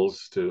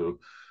beetles to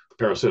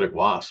parasitic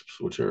wasps,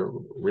 which are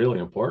really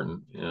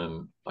important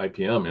in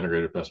IPM,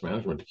 integrated pest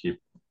management, to keep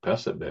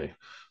pests at bay.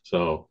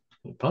 So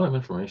a ton of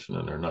information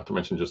in there, not to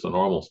mention just the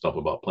normal stuff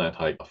about plant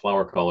height,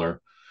 flower color.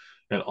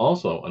 And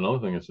also another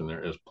thing that's in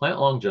there is plant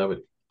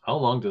longevity. How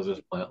long does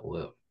this plant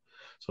live?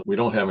 So we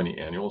don't have any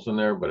annuals in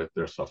there, but if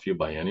there's a few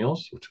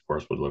biennials, which of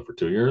course would live for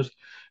 2 years,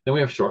 then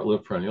we have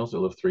short-lived perennials that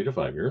live 3 to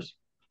 5 years.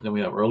 Then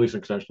we have early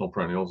successional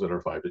perennials that are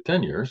 5 to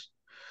 10 years.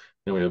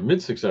 Then we have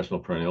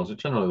mid-successional perennials that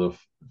generally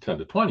live 10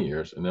 to 20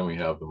 years. And then we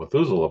have the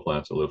Methuselah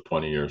plants that live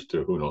 20 years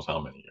to who knows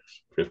how many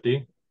years,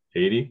 50?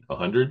 80,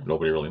 100,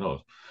 nobody really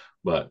knows.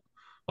 But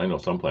I know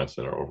some plants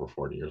that are over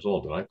 40 years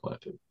old that I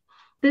planted.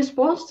 This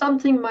was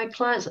something my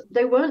clients,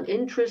 they weren't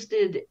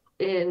interested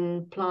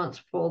in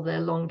plants for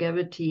their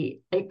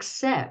longevity,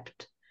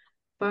 except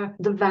for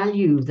the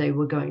value they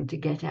were going to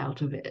get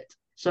out of it.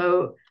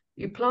 So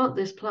you plant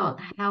this plant,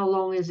 how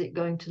long is it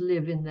going to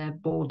live in their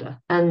border?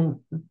 And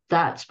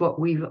that's what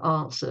we've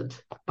answered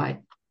by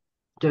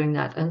doing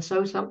that. And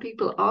so some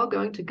people are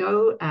going to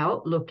go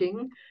out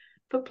looking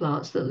for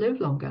plants that live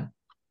longer.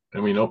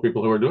 And we know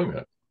people who are doing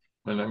that.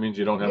 And that means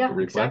you don't have to Yeah,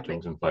 replant exactly.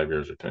 things in 5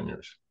 years or 10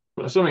 years.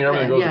 But assuming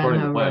everything goes Yeah,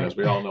 according to no, plan, right. as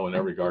we all know in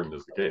every garden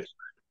is the case.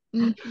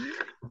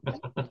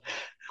 Mhm.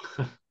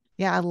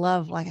 Yeah, I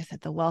love, like I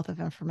said, the wealth of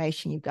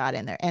information you've got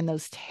in there and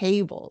those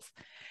tables.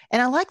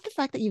 And I like the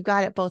fact that you've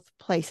got it both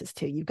places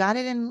too. You've got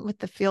it in with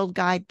the field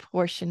guide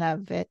portion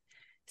of it.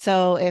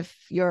 So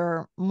if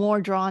you're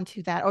more drawn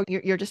to that, or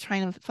you're just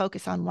trying to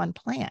focus on one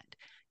plant,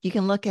 you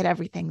can look at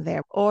everything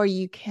there, or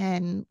you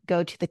can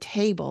go to the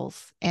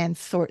tables and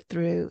sort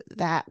through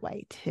that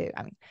way too.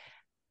 I mean,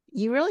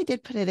 you really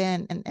did put it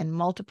in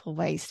multiple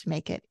ways to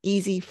make it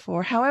easy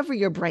for however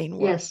your brain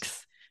Yes,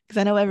 works.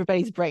 Because I know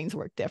everybody's brains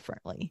work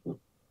differently.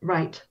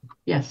 right.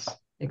 Yes,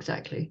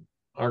 exactly.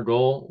 Our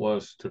goal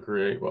was to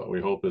create what we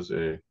hope is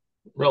a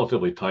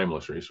relatively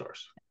timeless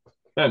resource.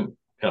 And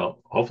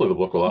hopefully the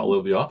book will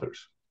outlive the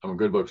authors. I mean,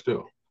 good books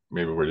too.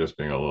 Maybe we're just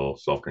being a little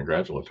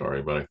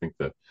self-congratulatory, but I think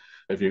that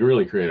if you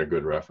really create a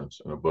good reference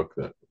in a book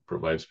that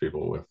provides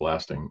people with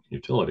lasting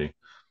utility,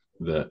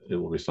 that it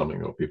will be something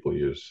that people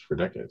use for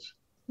decades.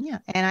 Yeah,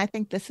 and I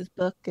think this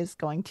book is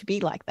going to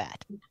be like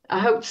that. I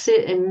hope to see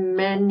it in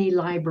many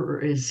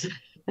libraries.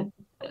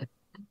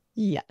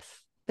 Yes.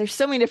 There's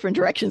so many different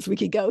directions we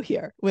could go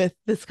here with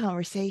this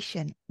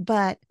conversation.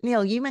 But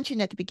Neil, you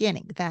mentioned at the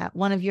beginning that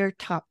one of your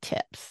top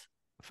tips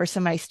for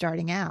somebody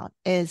starting out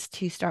is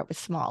to start with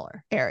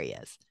smaller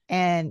areas.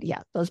 And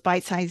yeah, those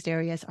bite-sized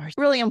areas are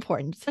really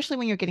important, especially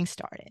when you're getting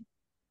started.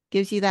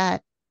 Gives you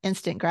that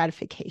instant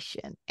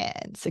gratification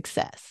and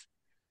success.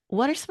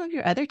 What are some of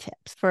your other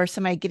tips for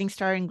somebody getting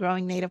started in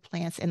growing native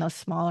plants in those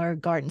smaller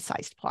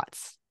garden-sized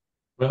plots?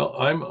 Well,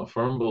 I'm a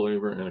firm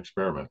believer in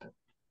experimenting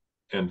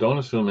and don't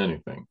assume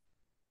anything.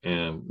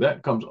 And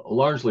that comes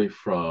largely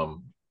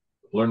from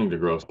learning to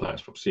grow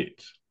plants from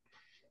seeds.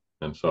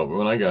 And so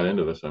when I got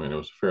into this, I mean, it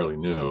was fairly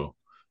new,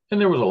 and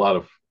there was a lot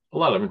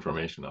of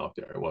information out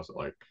there. It wasn't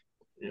like,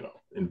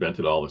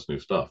 invented all this new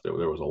stuff. There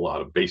was a lot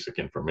of basic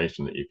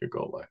information that you could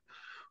go by.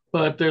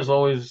 But there's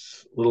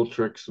always little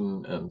tricks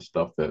and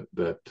stuff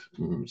that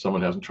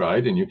someone hasn't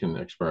tried, and you can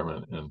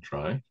experiment and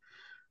try.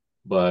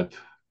 But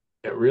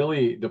it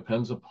really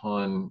depends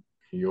upon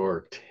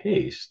your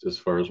taste as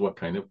far as what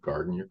kind of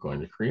garden you're going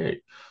to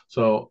create.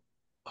 So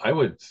I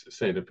would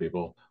say to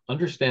people,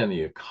 understand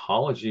the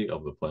ecology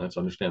of the plants,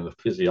 understand the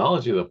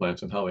physiology of the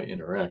plants and how they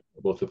interact,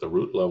 both at the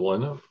root level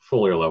and the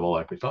foliar level,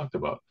 like we talked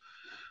about.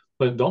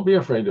 But don't be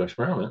afraid to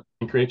experiment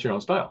and create your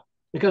own style,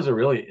 because there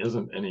really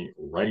isn't any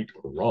right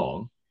or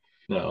wrong.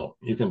 Now,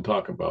 you can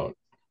talk about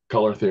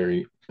color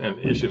theory and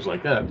issues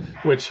like that,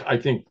 which I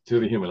think to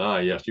the human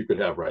eye, yes, you could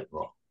have right and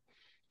wrong.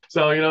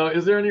 So,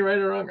 is there any right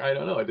or wrong? I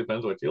don't know. It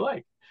depends what you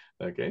like.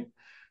 Okay.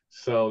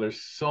 So there's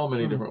so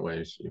many different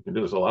ways you can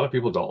do this. A lot of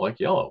people don't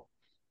like yellow.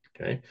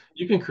 Okay.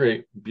 You can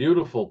create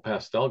beautiful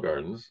pastel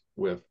gardens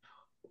with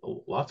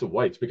lots of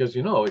whites because,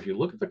 if you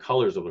look at the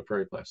colors of the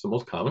prairie plants, the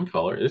most common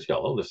color is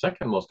yellow. The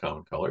second most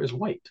common color is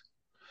white.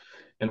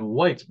 And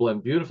whites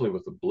blend beautifully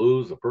with the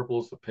blues, the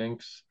purples, the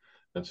pinks,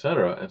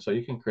 etc. And so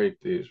you can create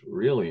these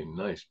really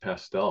nice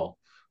pastel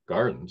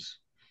gardens,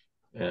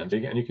 and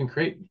you can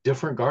create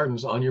different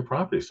gardens on your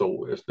property.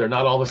 So they're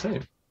not all the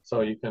same.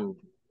 So you can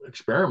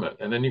experiment,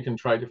 and then you can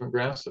try different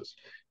grasses.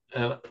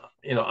 And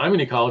I'm an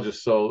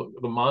ecologist, so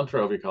the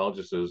mantra of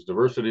ecologists is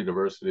diversity,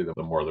 diversity. The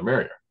more, the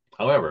merrier.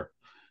 However,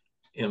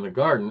 in the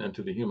garden and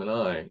to the human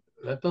eye,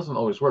 that doesn't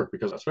always work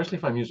because, especially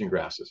if I'm using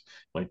grasses,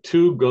 my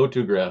two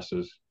go-to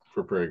grasses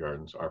for prairie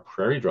gardens are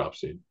prairie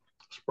dropseed,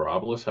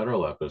 Sporobolus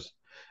heterolepis,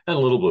 and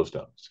little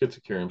bluestem,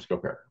 Schizocurium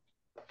scopera.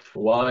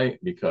 Why?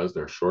 Because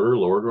they're shorter,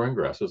 lower growing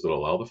grasses that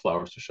allow the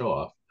flowers to show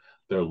off.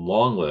 They're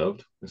long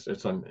lived.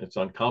 It's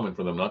uncommon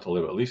for them not to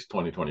live at least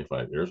 20,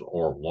 25 years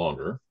or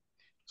longer.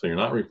 So you're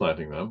not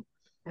replanting them.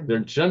 They're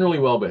generally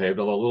well behaved,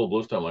 although little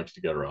bluestem likes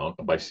to get around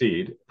by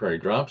seed. Prairie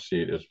drop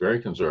seed is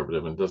very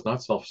conservative and does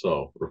not self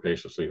sow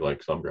rapaciously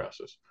like some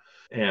grasses.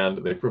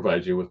 And they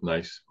provide you with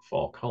nice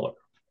fall color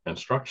and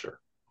structure.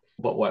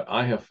 But what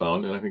I have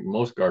found, and I think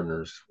most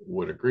gardeners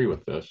would agree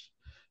with this,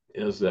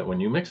 is that when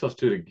you mix those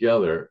two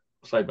together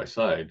side by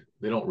side,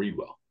 they don't read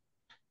well.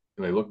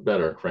 And they look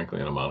better, frankly,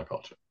 in a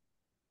monoculture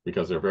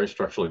because they're very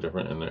structurally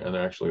different and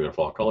they're actually their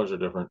fall colors are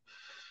different.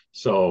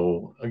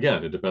 So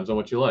again, it depends on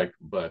what you like,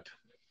 but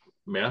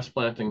mass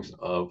plantings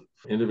of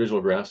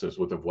individual grasses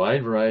with a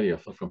wide variety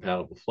of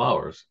compatible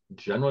flowers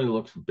generally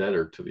looks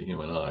better to the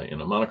human eye in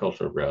a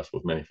monoculture of grass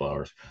with many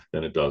flowers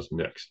than it does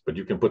mixed. But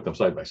you can put them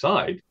side by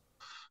side.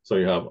 So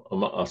you have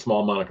a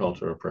small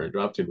monoculture of prairie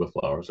dropseed with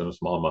flowers and a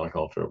small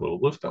monoculture of little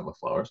bluestem with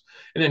flowers.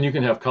 And then you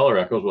can have color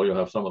echoes where you'll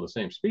have some of the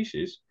same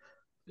species,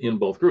 in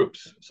both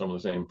groups, some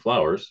of the same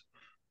flowers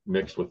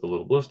mixed with the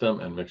little blue stem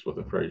and mixed with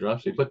the prairie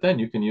dropseed. But then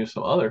you can use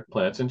some other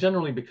plants. And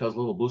generally, because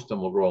little blue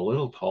stem will grow a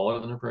little taller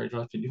than the prairie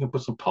dropseed, you can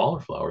put some taller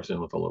flowers in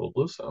with a little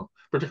blue stem,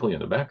 particularly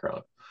in the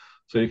background.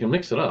 So you can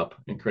mix it up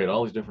and create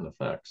all these different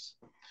effects.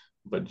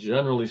 But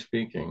generally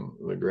speaking,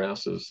 the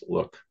grasses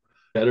look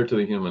better to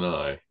the human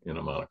eye in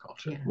a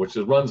monoculture, which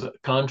runs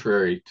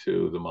contrary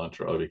to the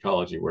mantra of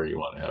ecology, where you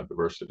want to have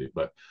diversity.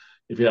 But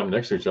if you have them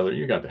next to each other,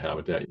 you got the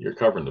habitat, you're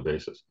covering the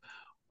bases.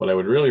 What I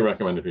would really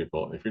recommend to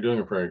people, if you're doing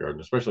a prairie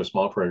garden, especially a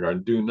small prairie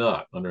garden, do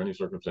not, under any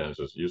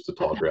circumstances, use the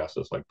tall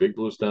grasses like big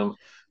blue stem,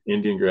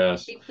 Indian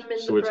grass,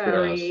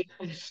 switchgrass.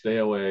 Stay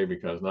away,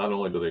 because not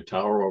only do they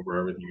tower over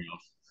everything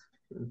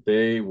else,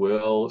 they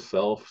will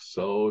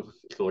self-sow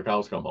till the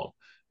cows come home.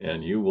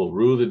 And you will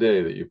rue the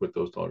day that you put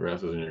those tall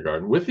grasses in your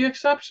garden, with the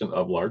exception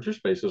of larger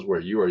spaces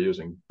where you are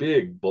using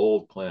big,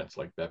 bold plants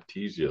like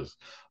baptisias,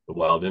 the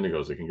wild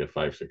indigos that can get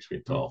 5-6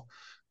 feet tall,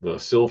 the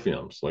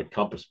silphiums like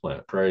compass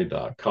plant, prairie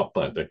dog, cup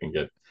plant that can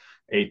get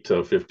 8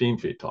 to 15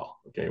 feet tall,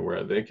 okay,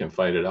 where they can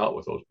fight it out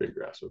with those big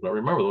grasses. But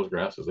remember, those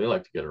grasses, they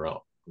like to get around,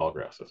 tall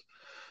grasses.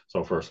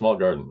 So for a small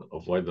garden,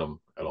 avoid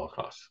them at all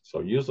costs. So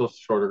use those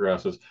shorter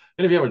grasses.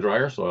 And if you have a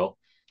drier soil,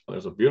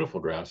 there's a beautiful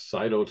grass,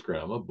 side oats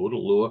grama,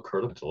 Bouteloua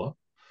curtipitula,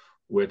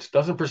 which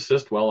doesn't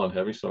persist well on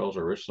heavy soils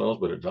or rich soils,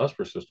 but it does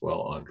persist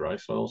well on dry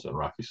soils and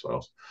rocky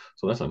soils.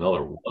 So that's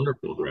another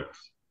wonderful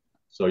grass.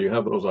 So you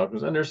have those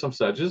options. And there's some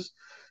sedges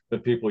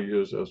that people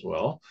use as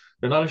well.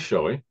 They're not as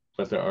showy,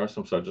 but there are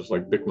some sedges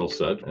like Bicknell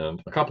sedge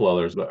and a couple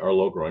others that are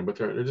low growing, but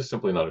they're just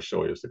simply not as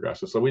showy as the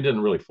grasses. So we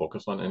didn't really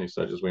focus on any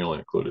sedges. We only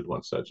included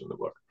one sedge in the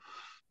book.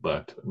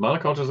 But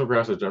monocultures of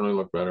grasses generally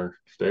look better.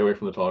 Stay away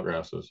from the tall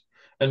grasses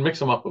and mix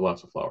them up with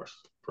lots of flowers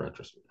for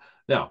interest.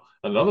 Now,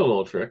 another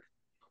little trick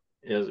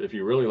is, if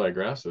you really like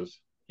grasses,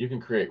 you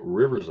can create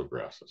rivers of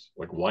grasses,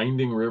 like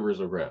winding rivers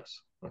of grass.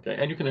 Okay.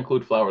 And you can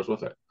include flowers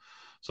with it.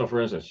 So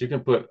for instance, you can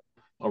put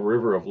a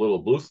river of little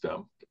blue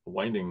stem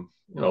winding,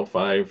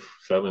 5,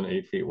 7,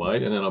 8 feet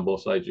wide. And then on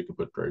both sides, you can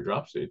put prairie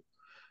dropseed.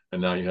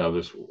 And now you have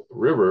this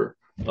river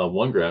of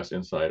one grass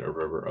inside a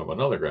river of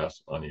another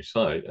grass on each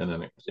side, and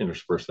then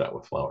intersperse that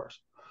with flowers.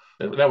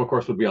 And that, of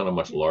course, would be on a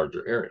much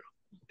larger area.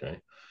 Okay.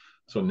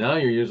 So now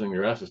you're using the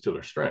grasses to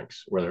their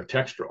strengths, where they're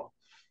textural.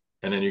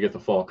 And then you get the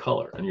fall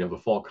color, and you have the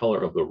fall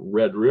color of the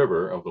red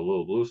river of the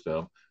little blue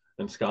stem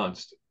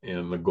ensconced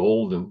in the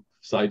golden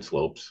side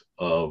slopes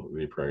of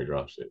the prairie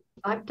dropseed.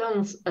 I've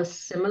done a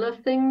similar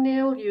thing,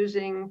 Neil,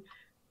 using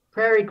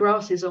prairie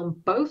grasses on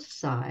both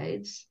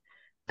sides,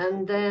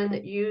 and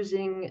then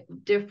using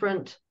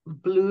different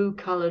blue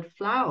colored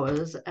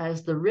flowers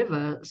as the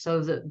river, so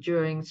that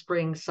during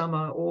spring,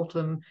 summer,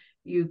 autumn,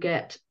 you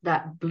get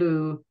that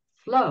blue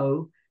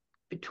flow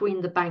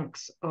between the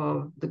banks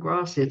of the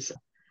grasses.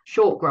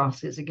 Short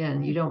grasses,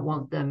 again, you don't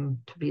want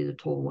them to be the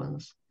tall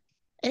ones.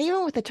 And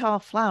even with the tall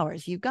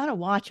flowers, you've got to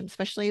watch them,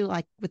 especially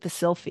like with the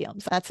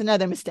silphiums. That's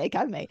another mistake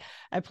I made.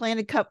 I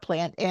planted cup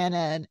plant in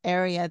an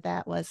area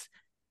that was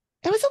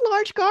a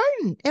large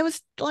garden. It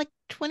was like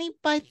 20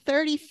 by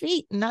 30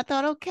 feet. And I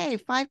thought, okay,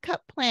 5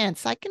 cup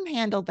plants, I can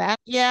handle that.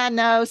 Yeah,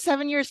 no,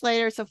 7 years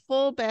later, it's a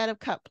full bed of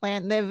cup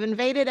plant. And they've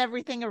invaded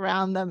everything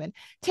around them and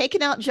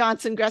taken out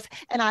Johnson grass.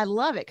 And I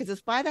love it because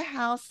it's by the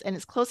house and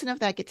it's close enough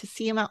that I get to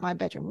see them out my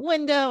bedroom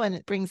window, and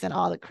it brings in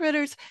all the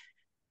critters.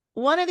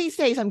 One of these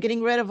days, I'm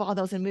getting rid of all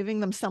those and moving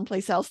them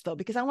someplace else, though,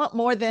 because I want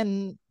more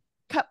than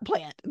cup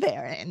plant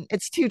there. And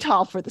it's too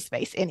tall for the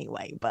space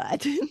anyway,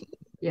 but...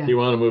 Yeah. If you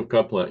want to move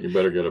cup plant, you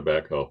better get a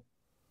backhoe.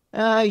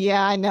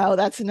 Yeah, I know.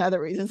 That's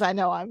another reason. I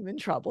know I'm in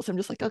trouble. So I'm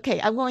just like,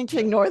 okay, I'm going to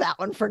ignore that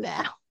one for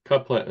now.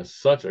 Cup plant is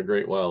such a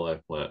great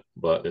wildlife plant,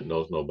 but it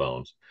knows no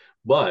bounds.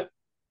 But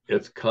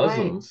its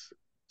cousins,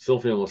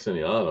 Silphium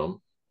laciniatum,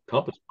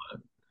 compass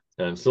plant,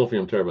 and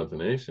Silphium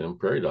terebinthinaceum,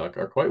 prairie dock,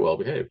 are quite well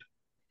behaved.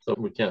 So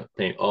we can't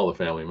paint all the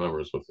family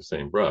members with the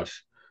same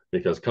brush,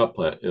 because cup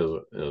plant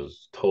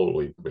is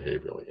totally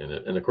behaviorally in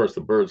it. And of course,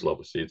 the birds love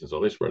the seeds, and so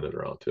they spread it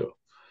around too.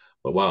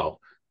 But wow,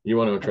 you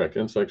want to attract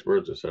insects,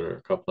 birds,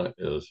 etc. Cup plant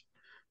is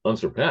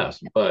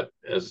unsurpassed. But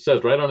as it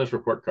says right on this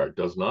report card,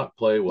 does not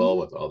play well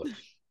with others.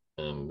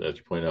 And as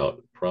you point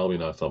out, probably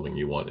not something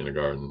you want in a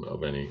garden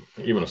of any,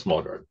 even a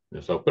small garden.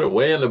 So put it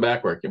way in the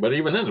back where, but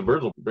even then the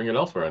birds will bring it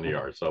elsewhere in the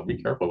yard. So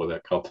be careful with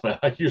that cup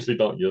plant. I usually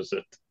don't use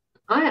it.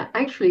 I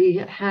actually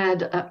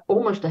had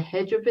almost a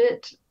hedge of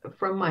it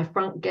from my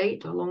front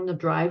gate along the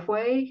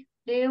driveway,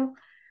 Neil.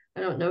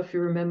 I don't know if you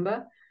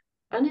remember.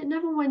 And it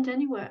never went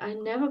anywhere. I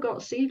never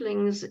got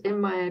seedlings in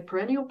my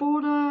perennial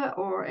border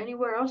or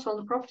anywhere else on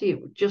the property.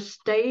 It just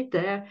stayed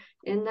there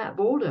in that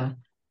border.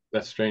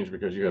 That's strange,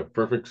 because you have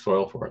perfect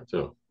soil for it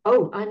too.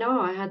 Oh, I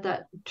know. I had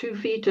that 2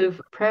 feet of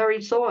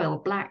prairie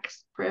soil, black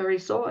prairie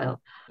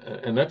soil.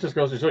 And that just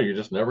goes to show you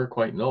just never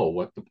quite know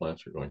what the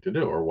plants are going to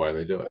do or why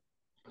they do it.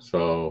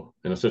 So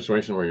in a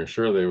situation where you're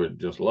sure they would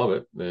just love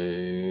it,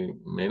 they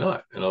may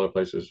not. In other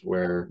places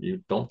where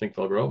you don't think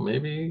they'll grow,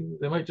 maybe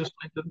they might just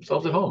find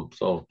themselves at home.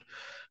 So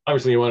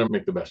obviously you want to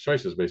make the best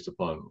choices based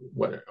upon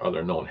what are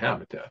their known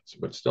habitats,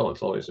 but still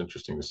it's always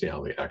interesting to see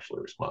how they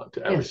actually respond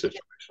to every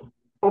situation.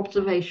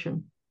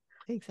 observation.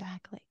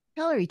 Exactly.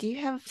 Hilary, do you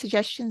have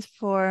suggestions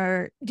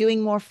for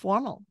doing more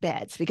formal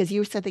beds? Because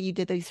you said that you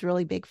did these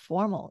really big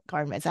formal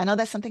garden beds. I know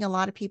that's something a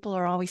lot of people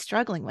are always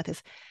struggling with,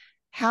 is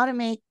how to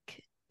make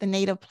the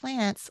native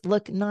plants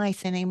look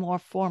nice in a more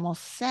formal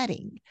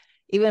setting,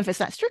 even if it's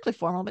not strictly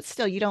formal, but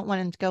still you don't want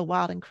them to go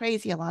wild and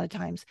crazy a lot of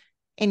times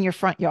in your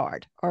front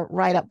yard or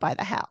right up by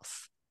the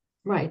house.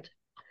 Right.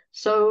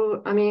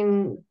 So, I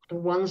mean, the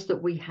ones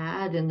that we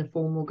had in the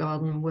formal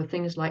garden were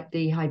things like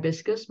the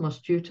hibiscus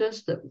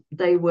mostutus, that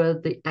they were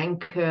the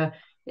anchor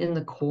in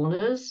the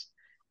corners.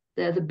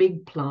 They're the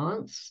big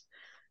plants.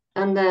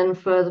 And then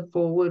further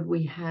forward,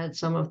 we had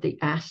some of the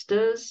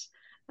asters,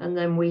 and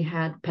then we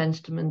had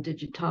Penstemon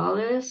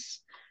digitalis,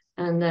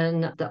 and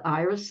then the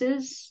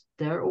irises.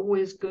 They're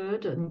always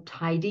good and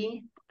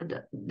tidy.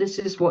 This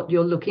is what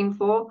you're looking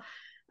for.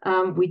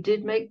 We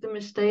did make the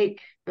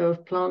mistake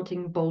of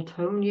planting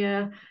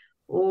Boltonia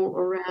all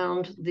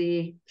around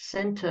the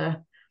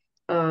center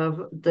of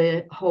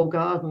the whole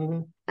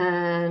garden,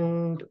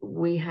 and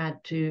we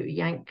had to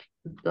yank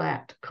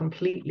that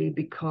completely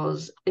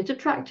because it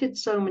attracted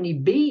so many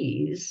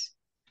bees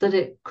that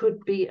it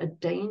could be a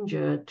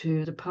danger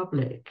to the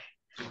public.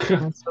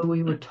 And so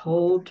we were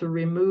told to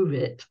remove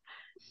it.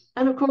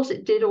 And of course,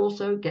 it did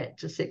also get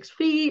to 6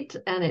 feet,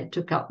 and it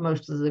took up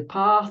most of the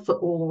path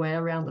all the way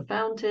around the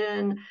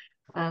fountain.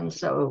 And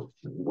so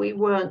we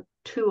weren't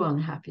too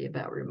unhappy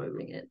about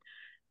removing it.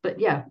 But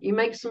yeah, you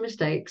make some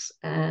mistakes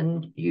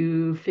and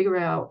you figure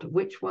out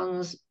which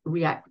ones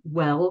react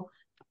well.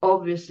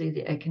 Obviously,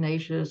 the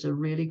echinaceas are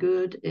really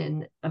good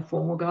in a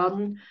formal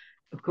garden.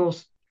 Of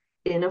course,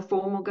 in a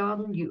formal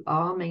garden, you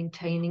are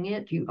maintaining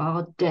it, you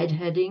are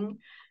deadheading,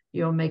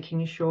 you're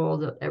making sure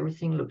that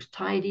everything looks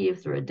tidy.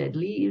 If there are dead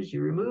leaves,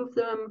 you remove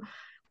them.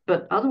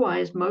 But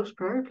otherwise, most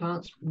prairie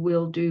plants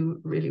will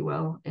do really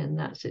well in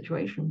that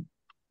situation.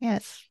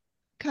 Yes.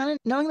 Kind of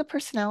knowing the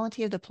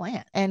personality of the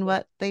plant and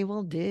what they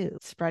will do,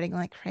 spreading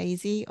like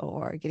crazy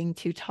or getting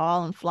too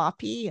tall and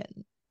floppy,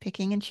 and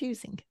picking and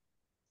choosing.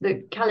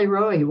 The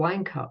Caliroe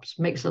wine cups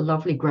makes a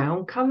lovely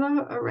ground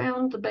cover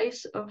around the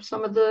base of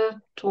some of the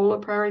taller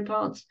prairie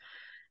plants.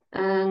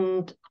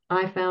 And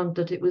I found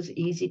that it was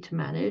easy to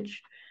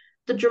manage.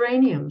 The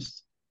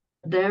geraniums,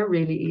 they're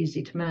really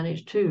easy to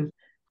manage too.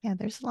 Yeah,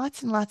 there's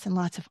lots and lots and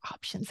lots of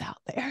options out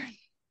there.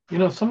 You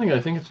know, something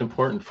I think it's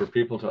important for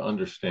people to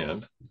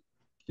understand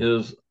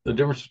is the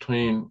difference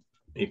between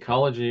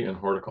ecology and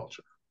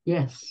horticulture.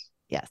 Yes,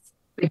 Yes.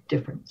 big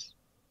difference.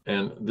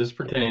 And this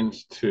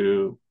pertains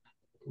to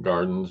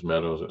gardens,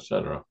 meadows,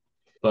 etc.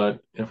 But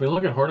if we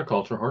look at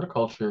horticulture,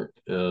 horticulture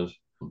is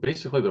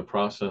basically the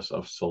process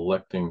of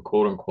selecting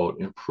quote unquote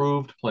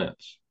improved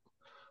plants,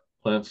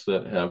 plants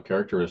that have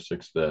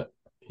characteristics that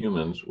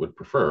humans would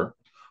prefer,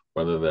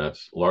 whether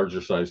that's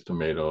larger sized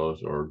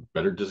tomatoes or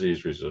better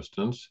disease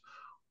resistance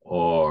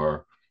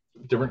or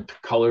different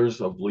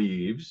colors of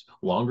leaves,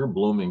 longer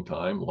blooming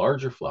time,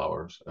 larger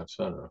flowers,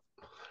 etc.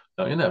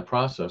 Now, in that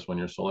process, when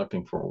you're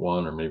selecting for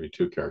one or maybe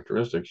two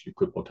characteristics, you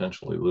could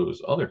potentially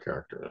lose other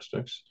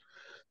characteristics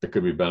that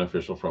could be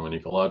beneficial from an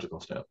ecological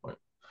standpoint.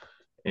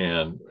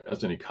 And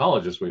as an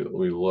ecologist,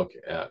 we look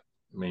at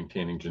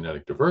maintaining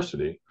genetic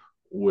diversity,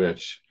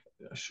 which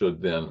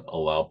should then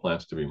allow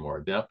plants to be more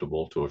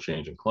adaptable to a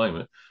change in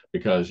climate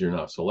because you're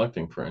not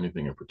selecting for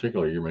anything in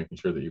particular. You're making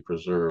sure that you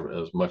preserve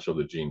as much of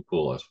the gene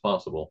pool as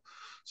possible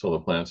so the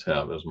plants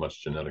have as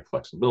much genetic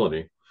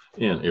flexibility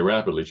in a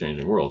rapidly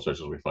changing world such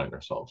as we find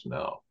ourselves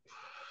now.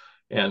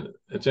 And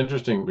it's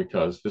interesting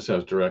because this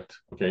has direct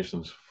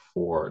implications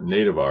for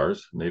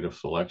nativars, native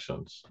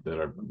selections that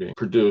are being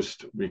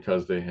produced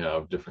because they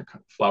have different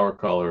flower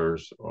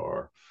colors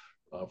or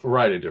a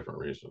variety of different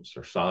reasons,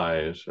 or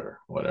size or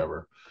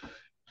whatever.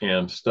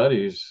 And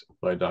studies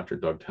by Dr.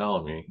 Doug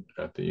Tallamy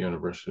at the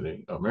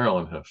University of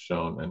Maryland have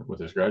shown, and with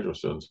his graduate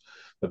students,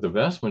 that the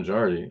vast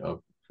majority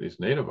of these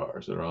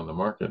nativars that are on the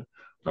market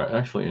are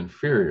actually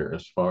inferior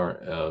as far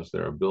as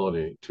their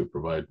ability to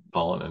provide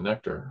pollen and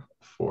nectar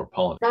for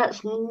pollen.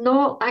 That's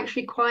not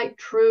actually quite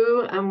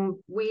true. And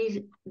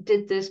we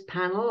did this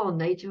panel on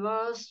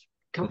nativars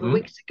a couple of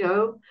weeks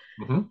ago.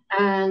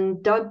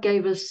 And Doug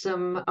gave us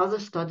some other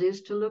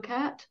studies to look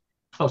at.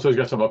 Oh, so he's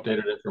got some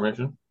updated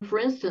information? For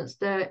instance,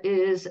 there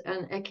is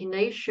an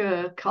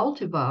echinacea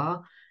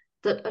cultivar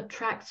that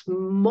attracts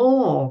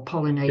more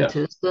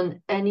pollinators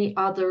than any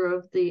other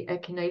of the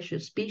echinacea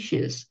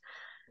species.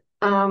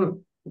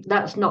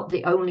 That's not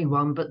the only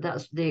one, but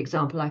that's the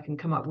example I can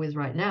come up with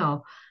right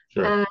now.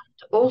 Sure. And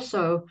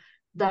also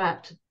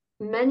that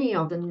many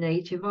of the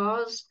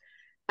nativars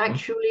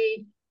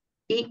actually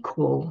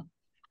equal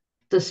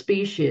the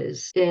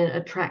species in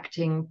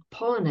attracting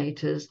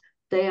pollinators.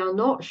 They are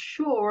not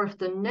sure if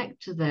the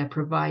nectar they're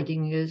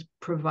providing is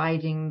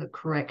providing the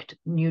correct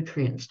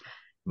nutrients.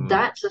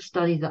 That's a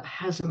study that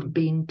hasn't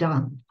been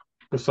done.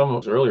 Because some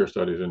of those earlier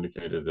studies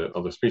indicated that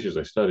of the species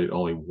I studied,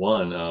 only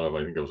one out of,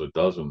 I think it was a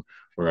dozen,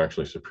 were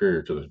actually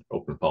superior to the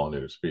open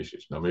pollinated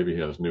species. Now, maybe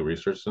he has new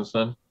research since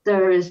then.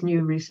 There is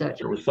new research.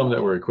 There were some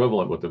that were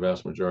equivalent, but the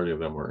vast majority of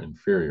them were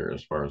inferior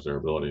as far as their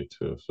ability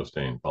to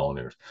sustain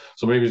pollinators.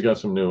 So maybe he's got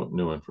some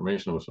new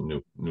information with some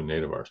new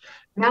nativars.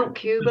 Mount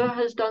Cuba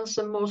has done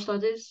some more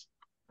studies.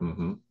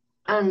 Mm-hmm.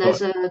 And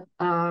there's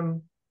a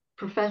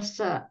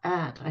professor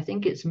at, I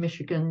think it's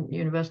Michigan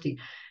University.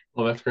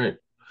 Well, that's great.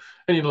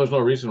 And there's no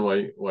reason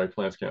why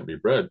plants can't be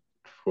bred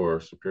for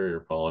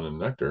superior pollen and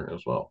nectar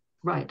as well.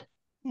 Right.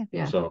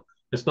 Yeah. So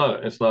it's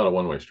not a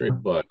one-way street,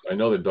 but I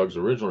know that Doug's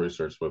original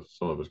research with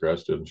some of his grad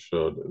students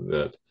showed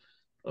that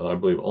I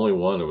believe only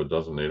one of a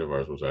dozen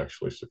nativars was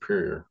actually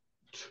superior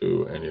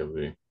to any of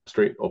the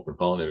straight open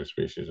pollinated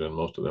species, and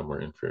most of them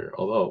were inferior.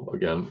 Although,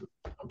 again,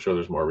 I'm sure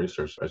there's more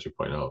research, as you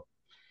point out.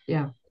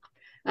 Yeah.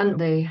 And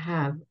they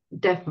have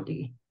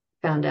definitely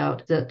found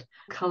out that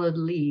colored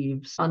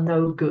leaves are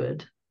no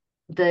good.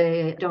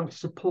 They don't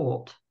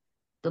support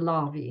the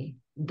larvae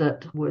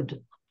that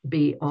would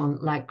be on,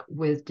 like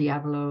with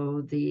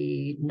Diablo,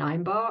 the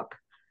 9-bark.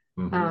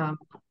 Mm-hmm.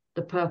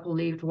 The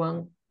purple-leaved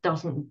one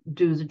doesn't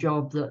do the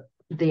job that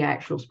the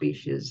actual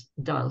species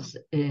does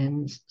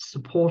in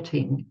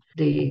supporting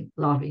the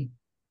larvae.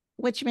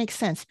 Which makes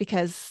sense,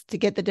 because to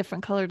get the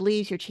different colored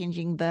leaves, you're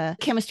changing the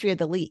chemistry of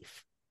the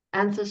leaf.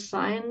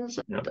 Anthocyanins.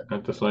 Yep,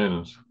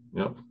 anthocyanins.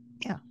 Yep.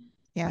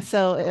 Yeah.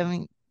 So, I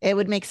mean, it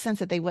would make sense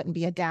that they wouldn't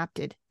be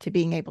adapted to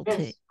being able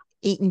to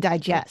eat and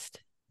digest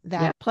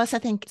that. Yeah. Plus, I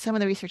think some of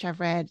the research I've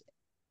read,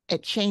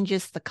 it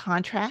changes the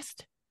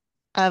contrast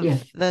of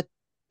the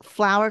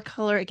flower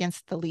color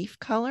against the leaf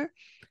color.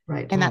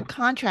 Right. And that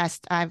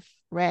contrast, I've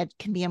read,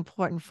 can be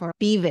important for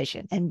bee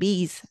vision and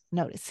bees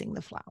noticing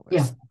the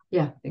flowers.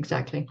 Yeah,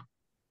 exactly.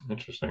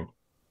 Interesting.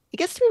 It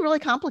gets to be really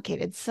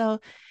complicated. So,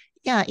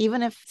 yeah,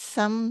 even if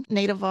some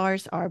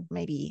nativars are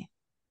maybe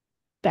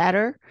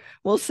better,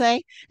 we'll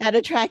say, at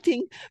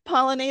attracting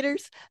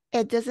pollinators,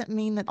 it doesn't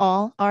mean that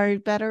all are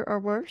better or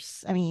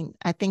worse. I mean,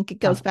 I think it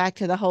goes back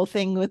to the whole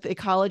thing with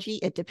ecology.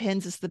 It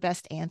depends is the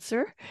best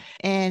answer.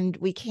 And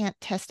we can't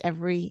test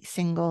every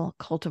single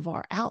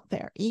cultivar out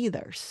there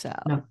either. So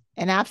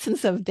in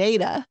absence of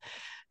data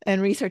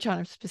and research on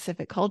a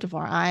specific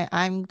cultivar,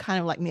 I'm kind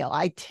of like Neil.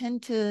 I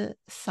tend to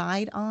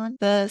side on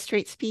the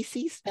straight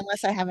species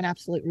unless I have an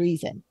absolute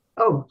reason.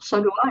 Oh,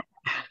 so do I.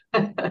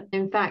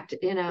 In fact,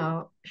 in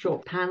our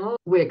short panel,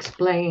 we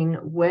explain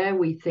where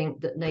we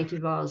think that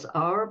nativars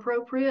are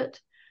appropriate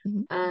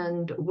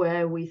and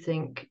where we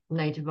think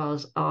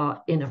nativars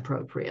are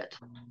inappropriate.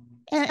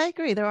 And I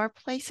agree. There are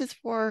places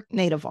for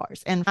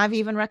nativars, and I've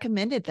even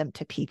recommended them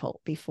to people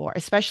before,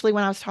 especially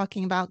when I was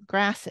talking about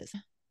grasses.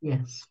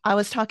 Yes. I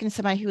was talking to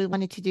somebody who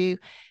wanted to do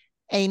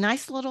a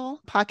nice little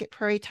pocket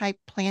prairie type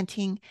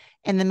planting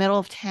in the middle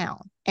of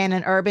town in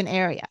an urban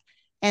area.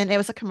 And it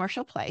was a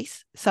commercial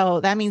place. So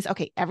that means,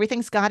 okay,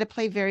 everything's got to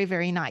play very,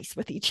 very nice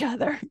with each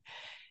other.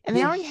 And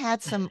they already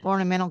had some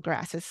ornamental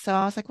grasses. So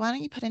I was like, why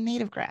don't you put a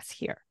native grass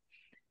here?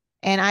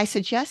 And I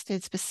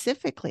suggested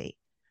specifically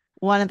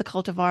one of the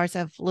cultivars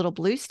of little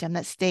bluestem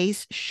that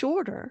stays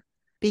shorter,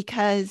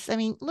 because, I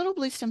mean, little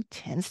bluestem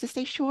tends to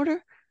stay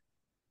shorter.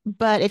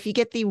 But if you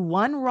get the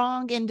one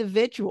wrong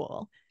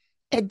individual,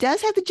 it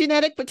does have the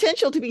genetic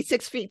potential to be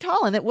 6 feet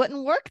tall, and it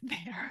wouldn't work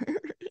there.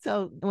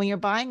 So when you're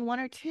buying one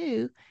or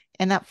two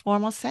in that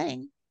formal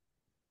setting,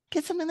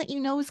 get something that you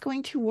know is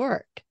going to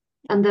work.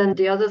 And then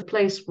the other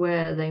place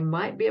where they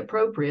might be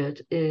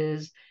appropriate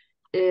is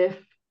if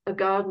a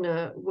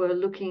gardener were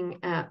looking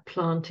at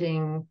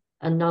planting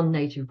a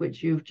non-native,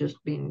 which you've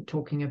just been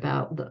talking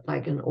about,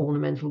 like an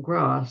ornamental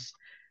grass,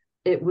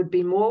 it would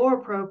be more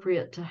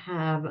appropriate to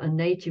have a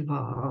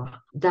nativar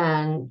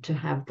than to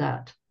have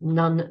that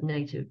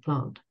non-native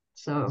plant.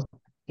 So,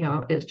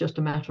 it's just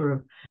a matter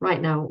of,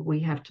 right now,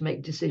 we have to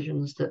make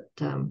decisions that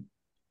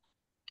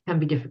can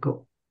be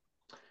difficult.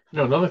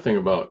 Another thing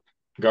about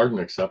garden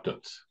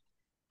acceptance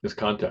is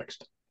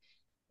context.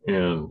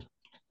 And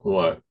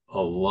what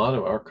a lot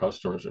of our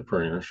customers at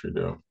Prairie Nursery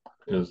do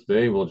is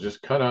they will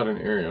just cut out an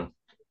area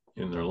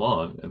in their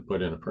lawn and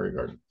put in a prairie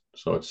garden.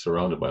 So it's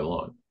surrounded by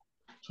lawn.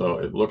 So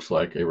it looks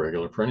like a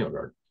regular perennial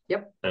garden.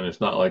 Yep. And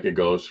it's not like it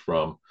goes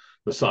from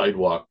the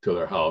sidewalk to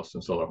their house,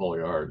 and so their whole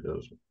yard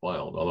is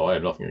wild. Although I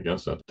have nothing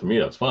against that. To me,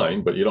 that's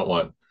fine, but you don't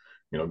want,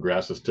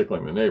 grasses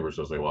tickling the neighbors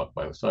as they walk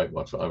by the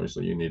sidewalk. So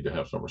obviously you need to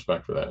have some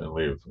respect for that and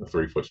leave a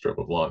 3-foot strip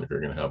of lawn if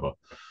you're going to have a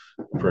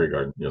prairie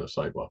garden near the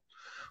sidewalk.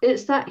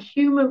 It's that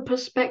human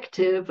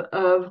perspective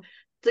of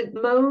the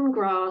mown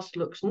grass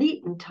looks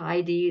neat and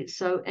tidy,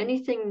 so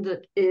anything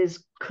that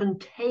is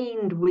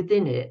contained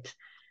within it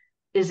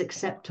is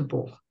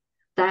acceptable.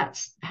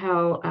 That's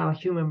how our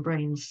human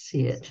brains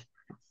see it.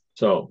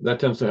 So that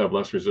tends to have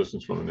less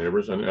resistance from the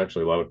neighbors. And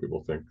actually, a lot of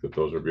people think that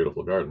those are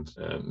beautiful gardens,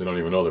 and they don't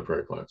even know they're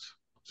prairie plants.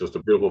 It's just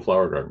a beautiful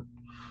flower garden.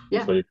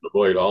 Yeah. So you can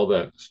avoid all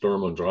that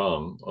storm and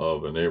drama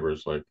of the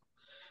neighbors like,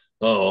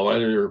 oh, why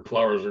do your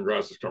flowers and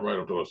grasses come right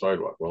up to the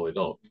sidewalk? Well, they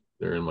don't.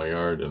 They're in my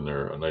yard, and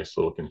they're a nice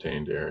little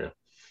contained area.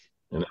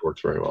 And it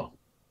works very well.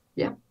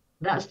 Yeah.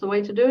 That's the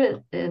way to do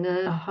it in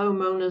a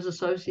homeowners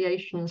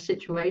association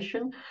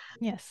situation.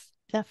 Yes,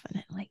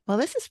 definitely. Well,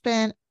 this has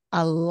been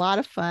a lot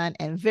of fun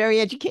and very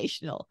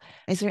educational.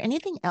 Is there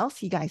anything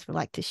else you guys would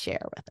like to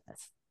share with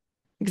us?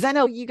 Because I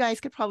know you guys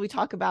could probably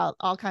talk about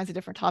all kinds of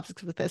different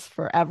topics with this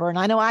forever. And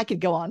I know I could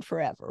go on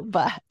forever,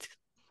 but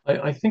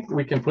I think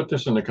we can put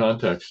this in the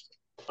context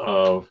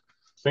of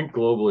think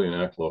globally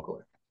and act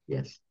locally.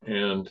 Yes.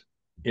 And,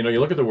 you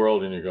look at the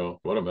world and you go,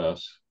 what a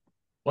mess.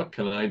 What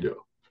can I do?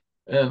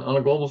 And on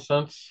a global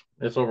sense,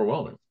 it's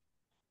overwhelming.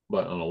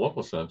 But on a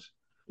local sense,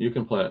 you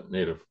can plant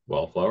native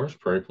wildflowers,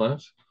 prairie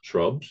plants,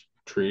 shrubs,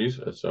 trees,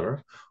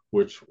 etc.,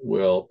 which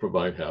will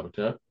provide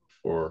habitat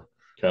for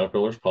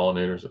caterpillars,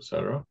 pollinators,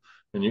 etc.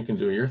 And you can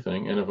do your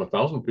thing. And if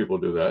 1,000 people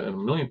do that, and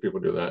 1,000,000 people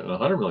do that, and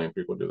 100 million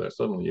people do that,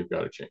 suddenly you've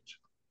got to change.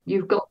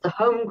 You've got the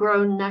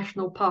homegrown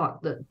national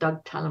park that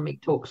Doug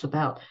Talamick talks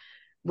about,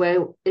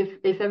 where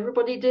if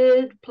everybody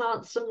did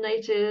plant some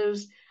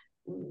natives,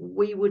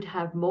 we would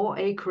have more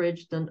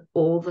acreage than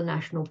all the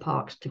national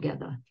parks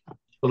together.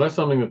 So that's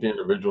something that the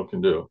individual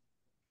can do,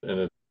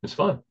 and it's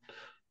fun.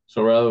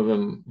 So rather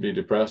than be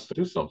depressed,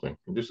 do something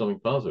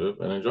positive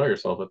and enjoy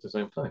yourself at the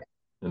same time.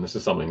 And this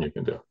is something you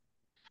can do.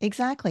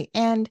 exactly.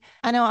 And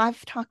I know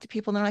I've talked to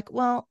people and they're like,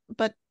 well,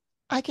 but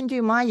I can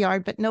do my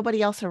yard, but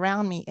nobody else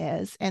around me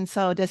is. And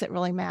so does it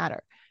really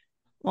matter?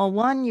 Well,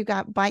 one, you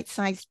got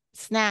bite-sized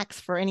snacks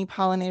for any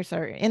pollinators that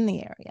are in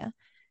the area.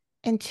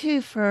 And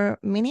two, for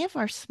many of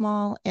our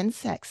small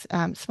insects,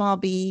 small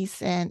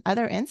bees and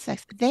other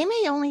insects, they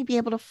may only be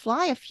able to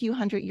fly a few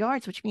hundred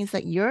yards, which means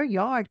that your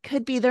yard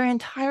could be their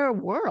entire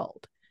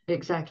world.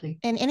 Exactly.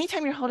 And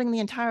anytime you're holding the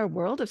entire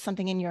world of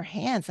something in your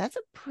hands, that's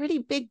a pretty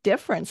big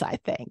difference, I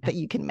think, that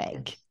you can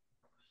make.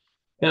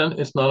 And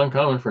it's not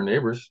uncommon for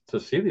neighbors to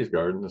see these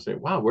gardens and say,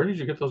 wow, where did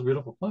you get those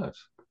beautiful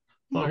plants?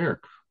 Oh,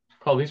 here,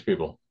 call these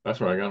people. That's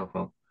where I got them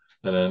from.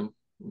 And then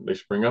they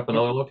spring up in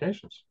other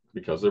locations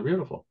because they're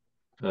beautiful.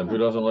 And who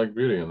doesn't like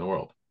beauty in the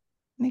world?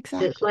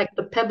 Exactly. It's like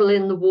the pebble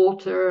in the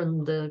water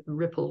and the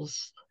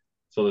ripples.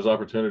 So there's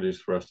opportunities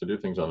for us to do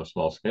things on a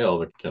small scale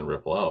that can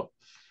ripple out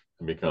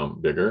and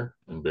become bigger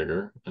and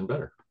bigger and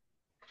better.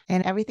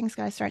 And everything's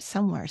got to start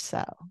somewhere.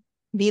 So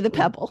be the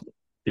pebble.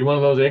 Be one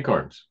of those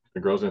acorns that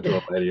grows into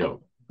a mighty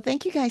oak.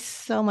 Thank you guys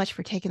so much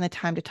for taking the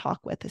time to talk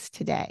with us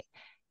today.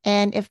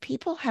 And if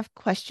people have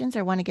questions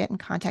or want to get in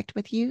contact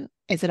with you,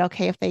 is it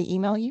okay if they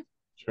email you?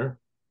 Sure.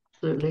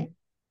 Absolutely. Okay.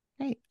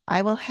 Great.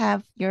 I will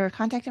have your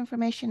contact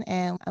information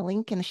and a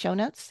link in the show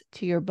notes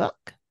to your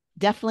book.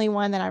 Definitely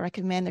one that I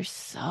recommend. There's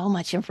so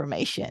much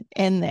information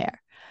in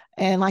there.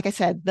 And like I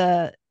said,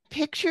 the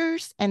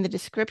pictures and the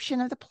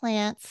description of the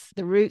plants,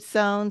 the root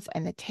zones,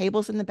 and the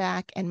tables in the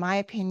back, in my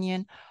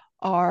opinion,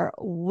 are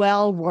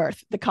well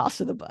worth the cost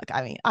of the book.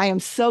 I mean, I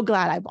am so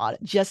glad I bought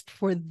it just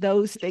for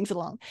those things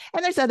alone.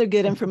 And there's other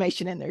good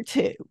information in there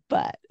too,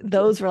 but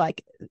those were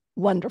like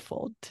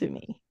wonderful to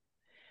me.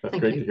 That's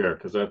great to hear,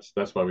 because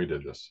that's why we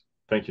did this.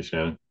 Thank you,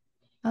 Shannon.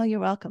 Oh, you're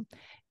welcome.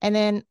 And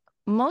then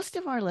most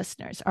of our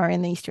listeners are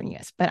in the Eastern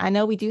U.S., but I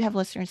know we do have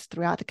listeners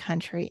throughout the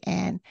country.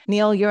 And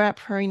Neil, you're at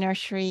Prairie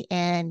Nursery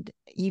and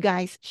you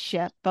guys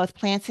ship both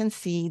plants and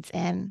seeds.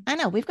 And I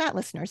know we've got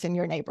listeners in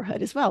your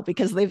neighborhood as well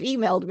because they've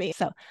emailed me.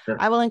 So sure.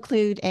 I will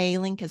include a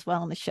link as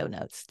well in the show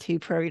notes to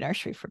Prairie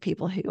Nursery for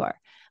people who are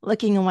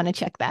looking and want to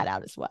check that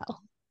out as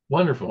well.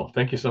 Wonderful.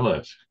 Thank you so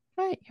much.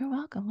 All right. You're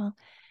welcome. Well,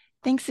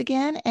 thanks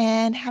again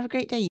and have a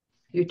great day.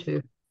 You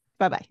too.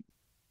 Bye-bye.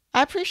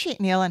 I appreciate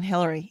Neil and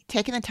Hilary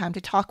taking the time to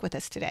talk with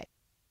us today.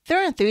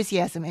 Their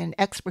enthusiasm and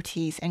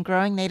expertise in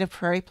growing native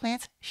prairie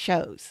plants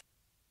shows,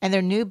 and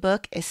their new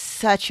book is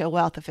such a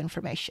wealth of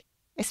information,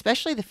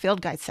 especially the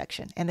field guide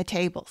section and the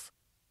tables.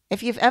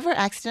 If you've ever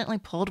accidentally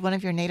pulled one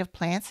of your native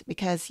plants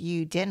because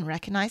you didn't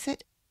recognize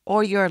it,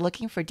 or you're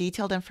looking for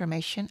detailed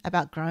information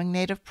about growing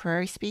native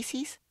prairie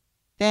species,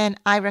 then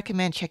I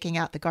recommend checking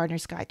out the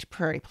Gardener's Guide to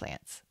Prairie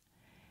Plants.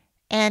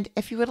 And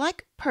if you would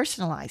like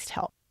personalized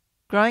help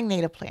growing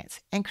native plants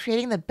and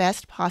creating the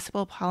best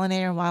possible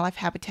pollinator and wildlife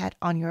habitat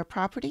on your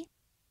property,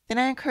 then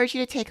I encourage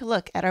you to take a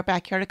look at our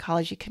Backyard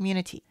Ecology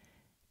community.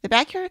 The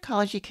Backyard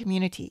Ecology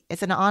community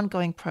is an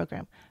ongoing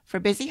program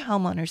for busy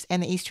homeowners in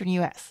the Eastern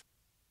U.S.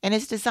 and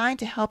is designed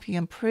to help you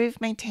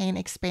improve, maintain,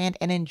 expand,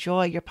 and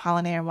enjoy your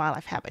pollinator and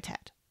wildlife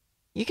habitat.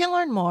 You can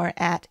learn more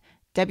at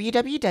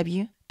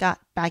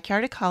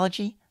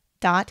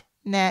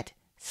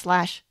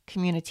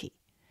www.backyardecology.net/community.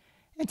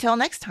 Until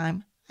next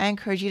time, I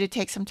encourage you to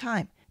take some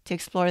time to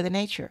explore the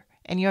nature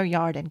in your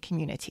yard and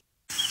community.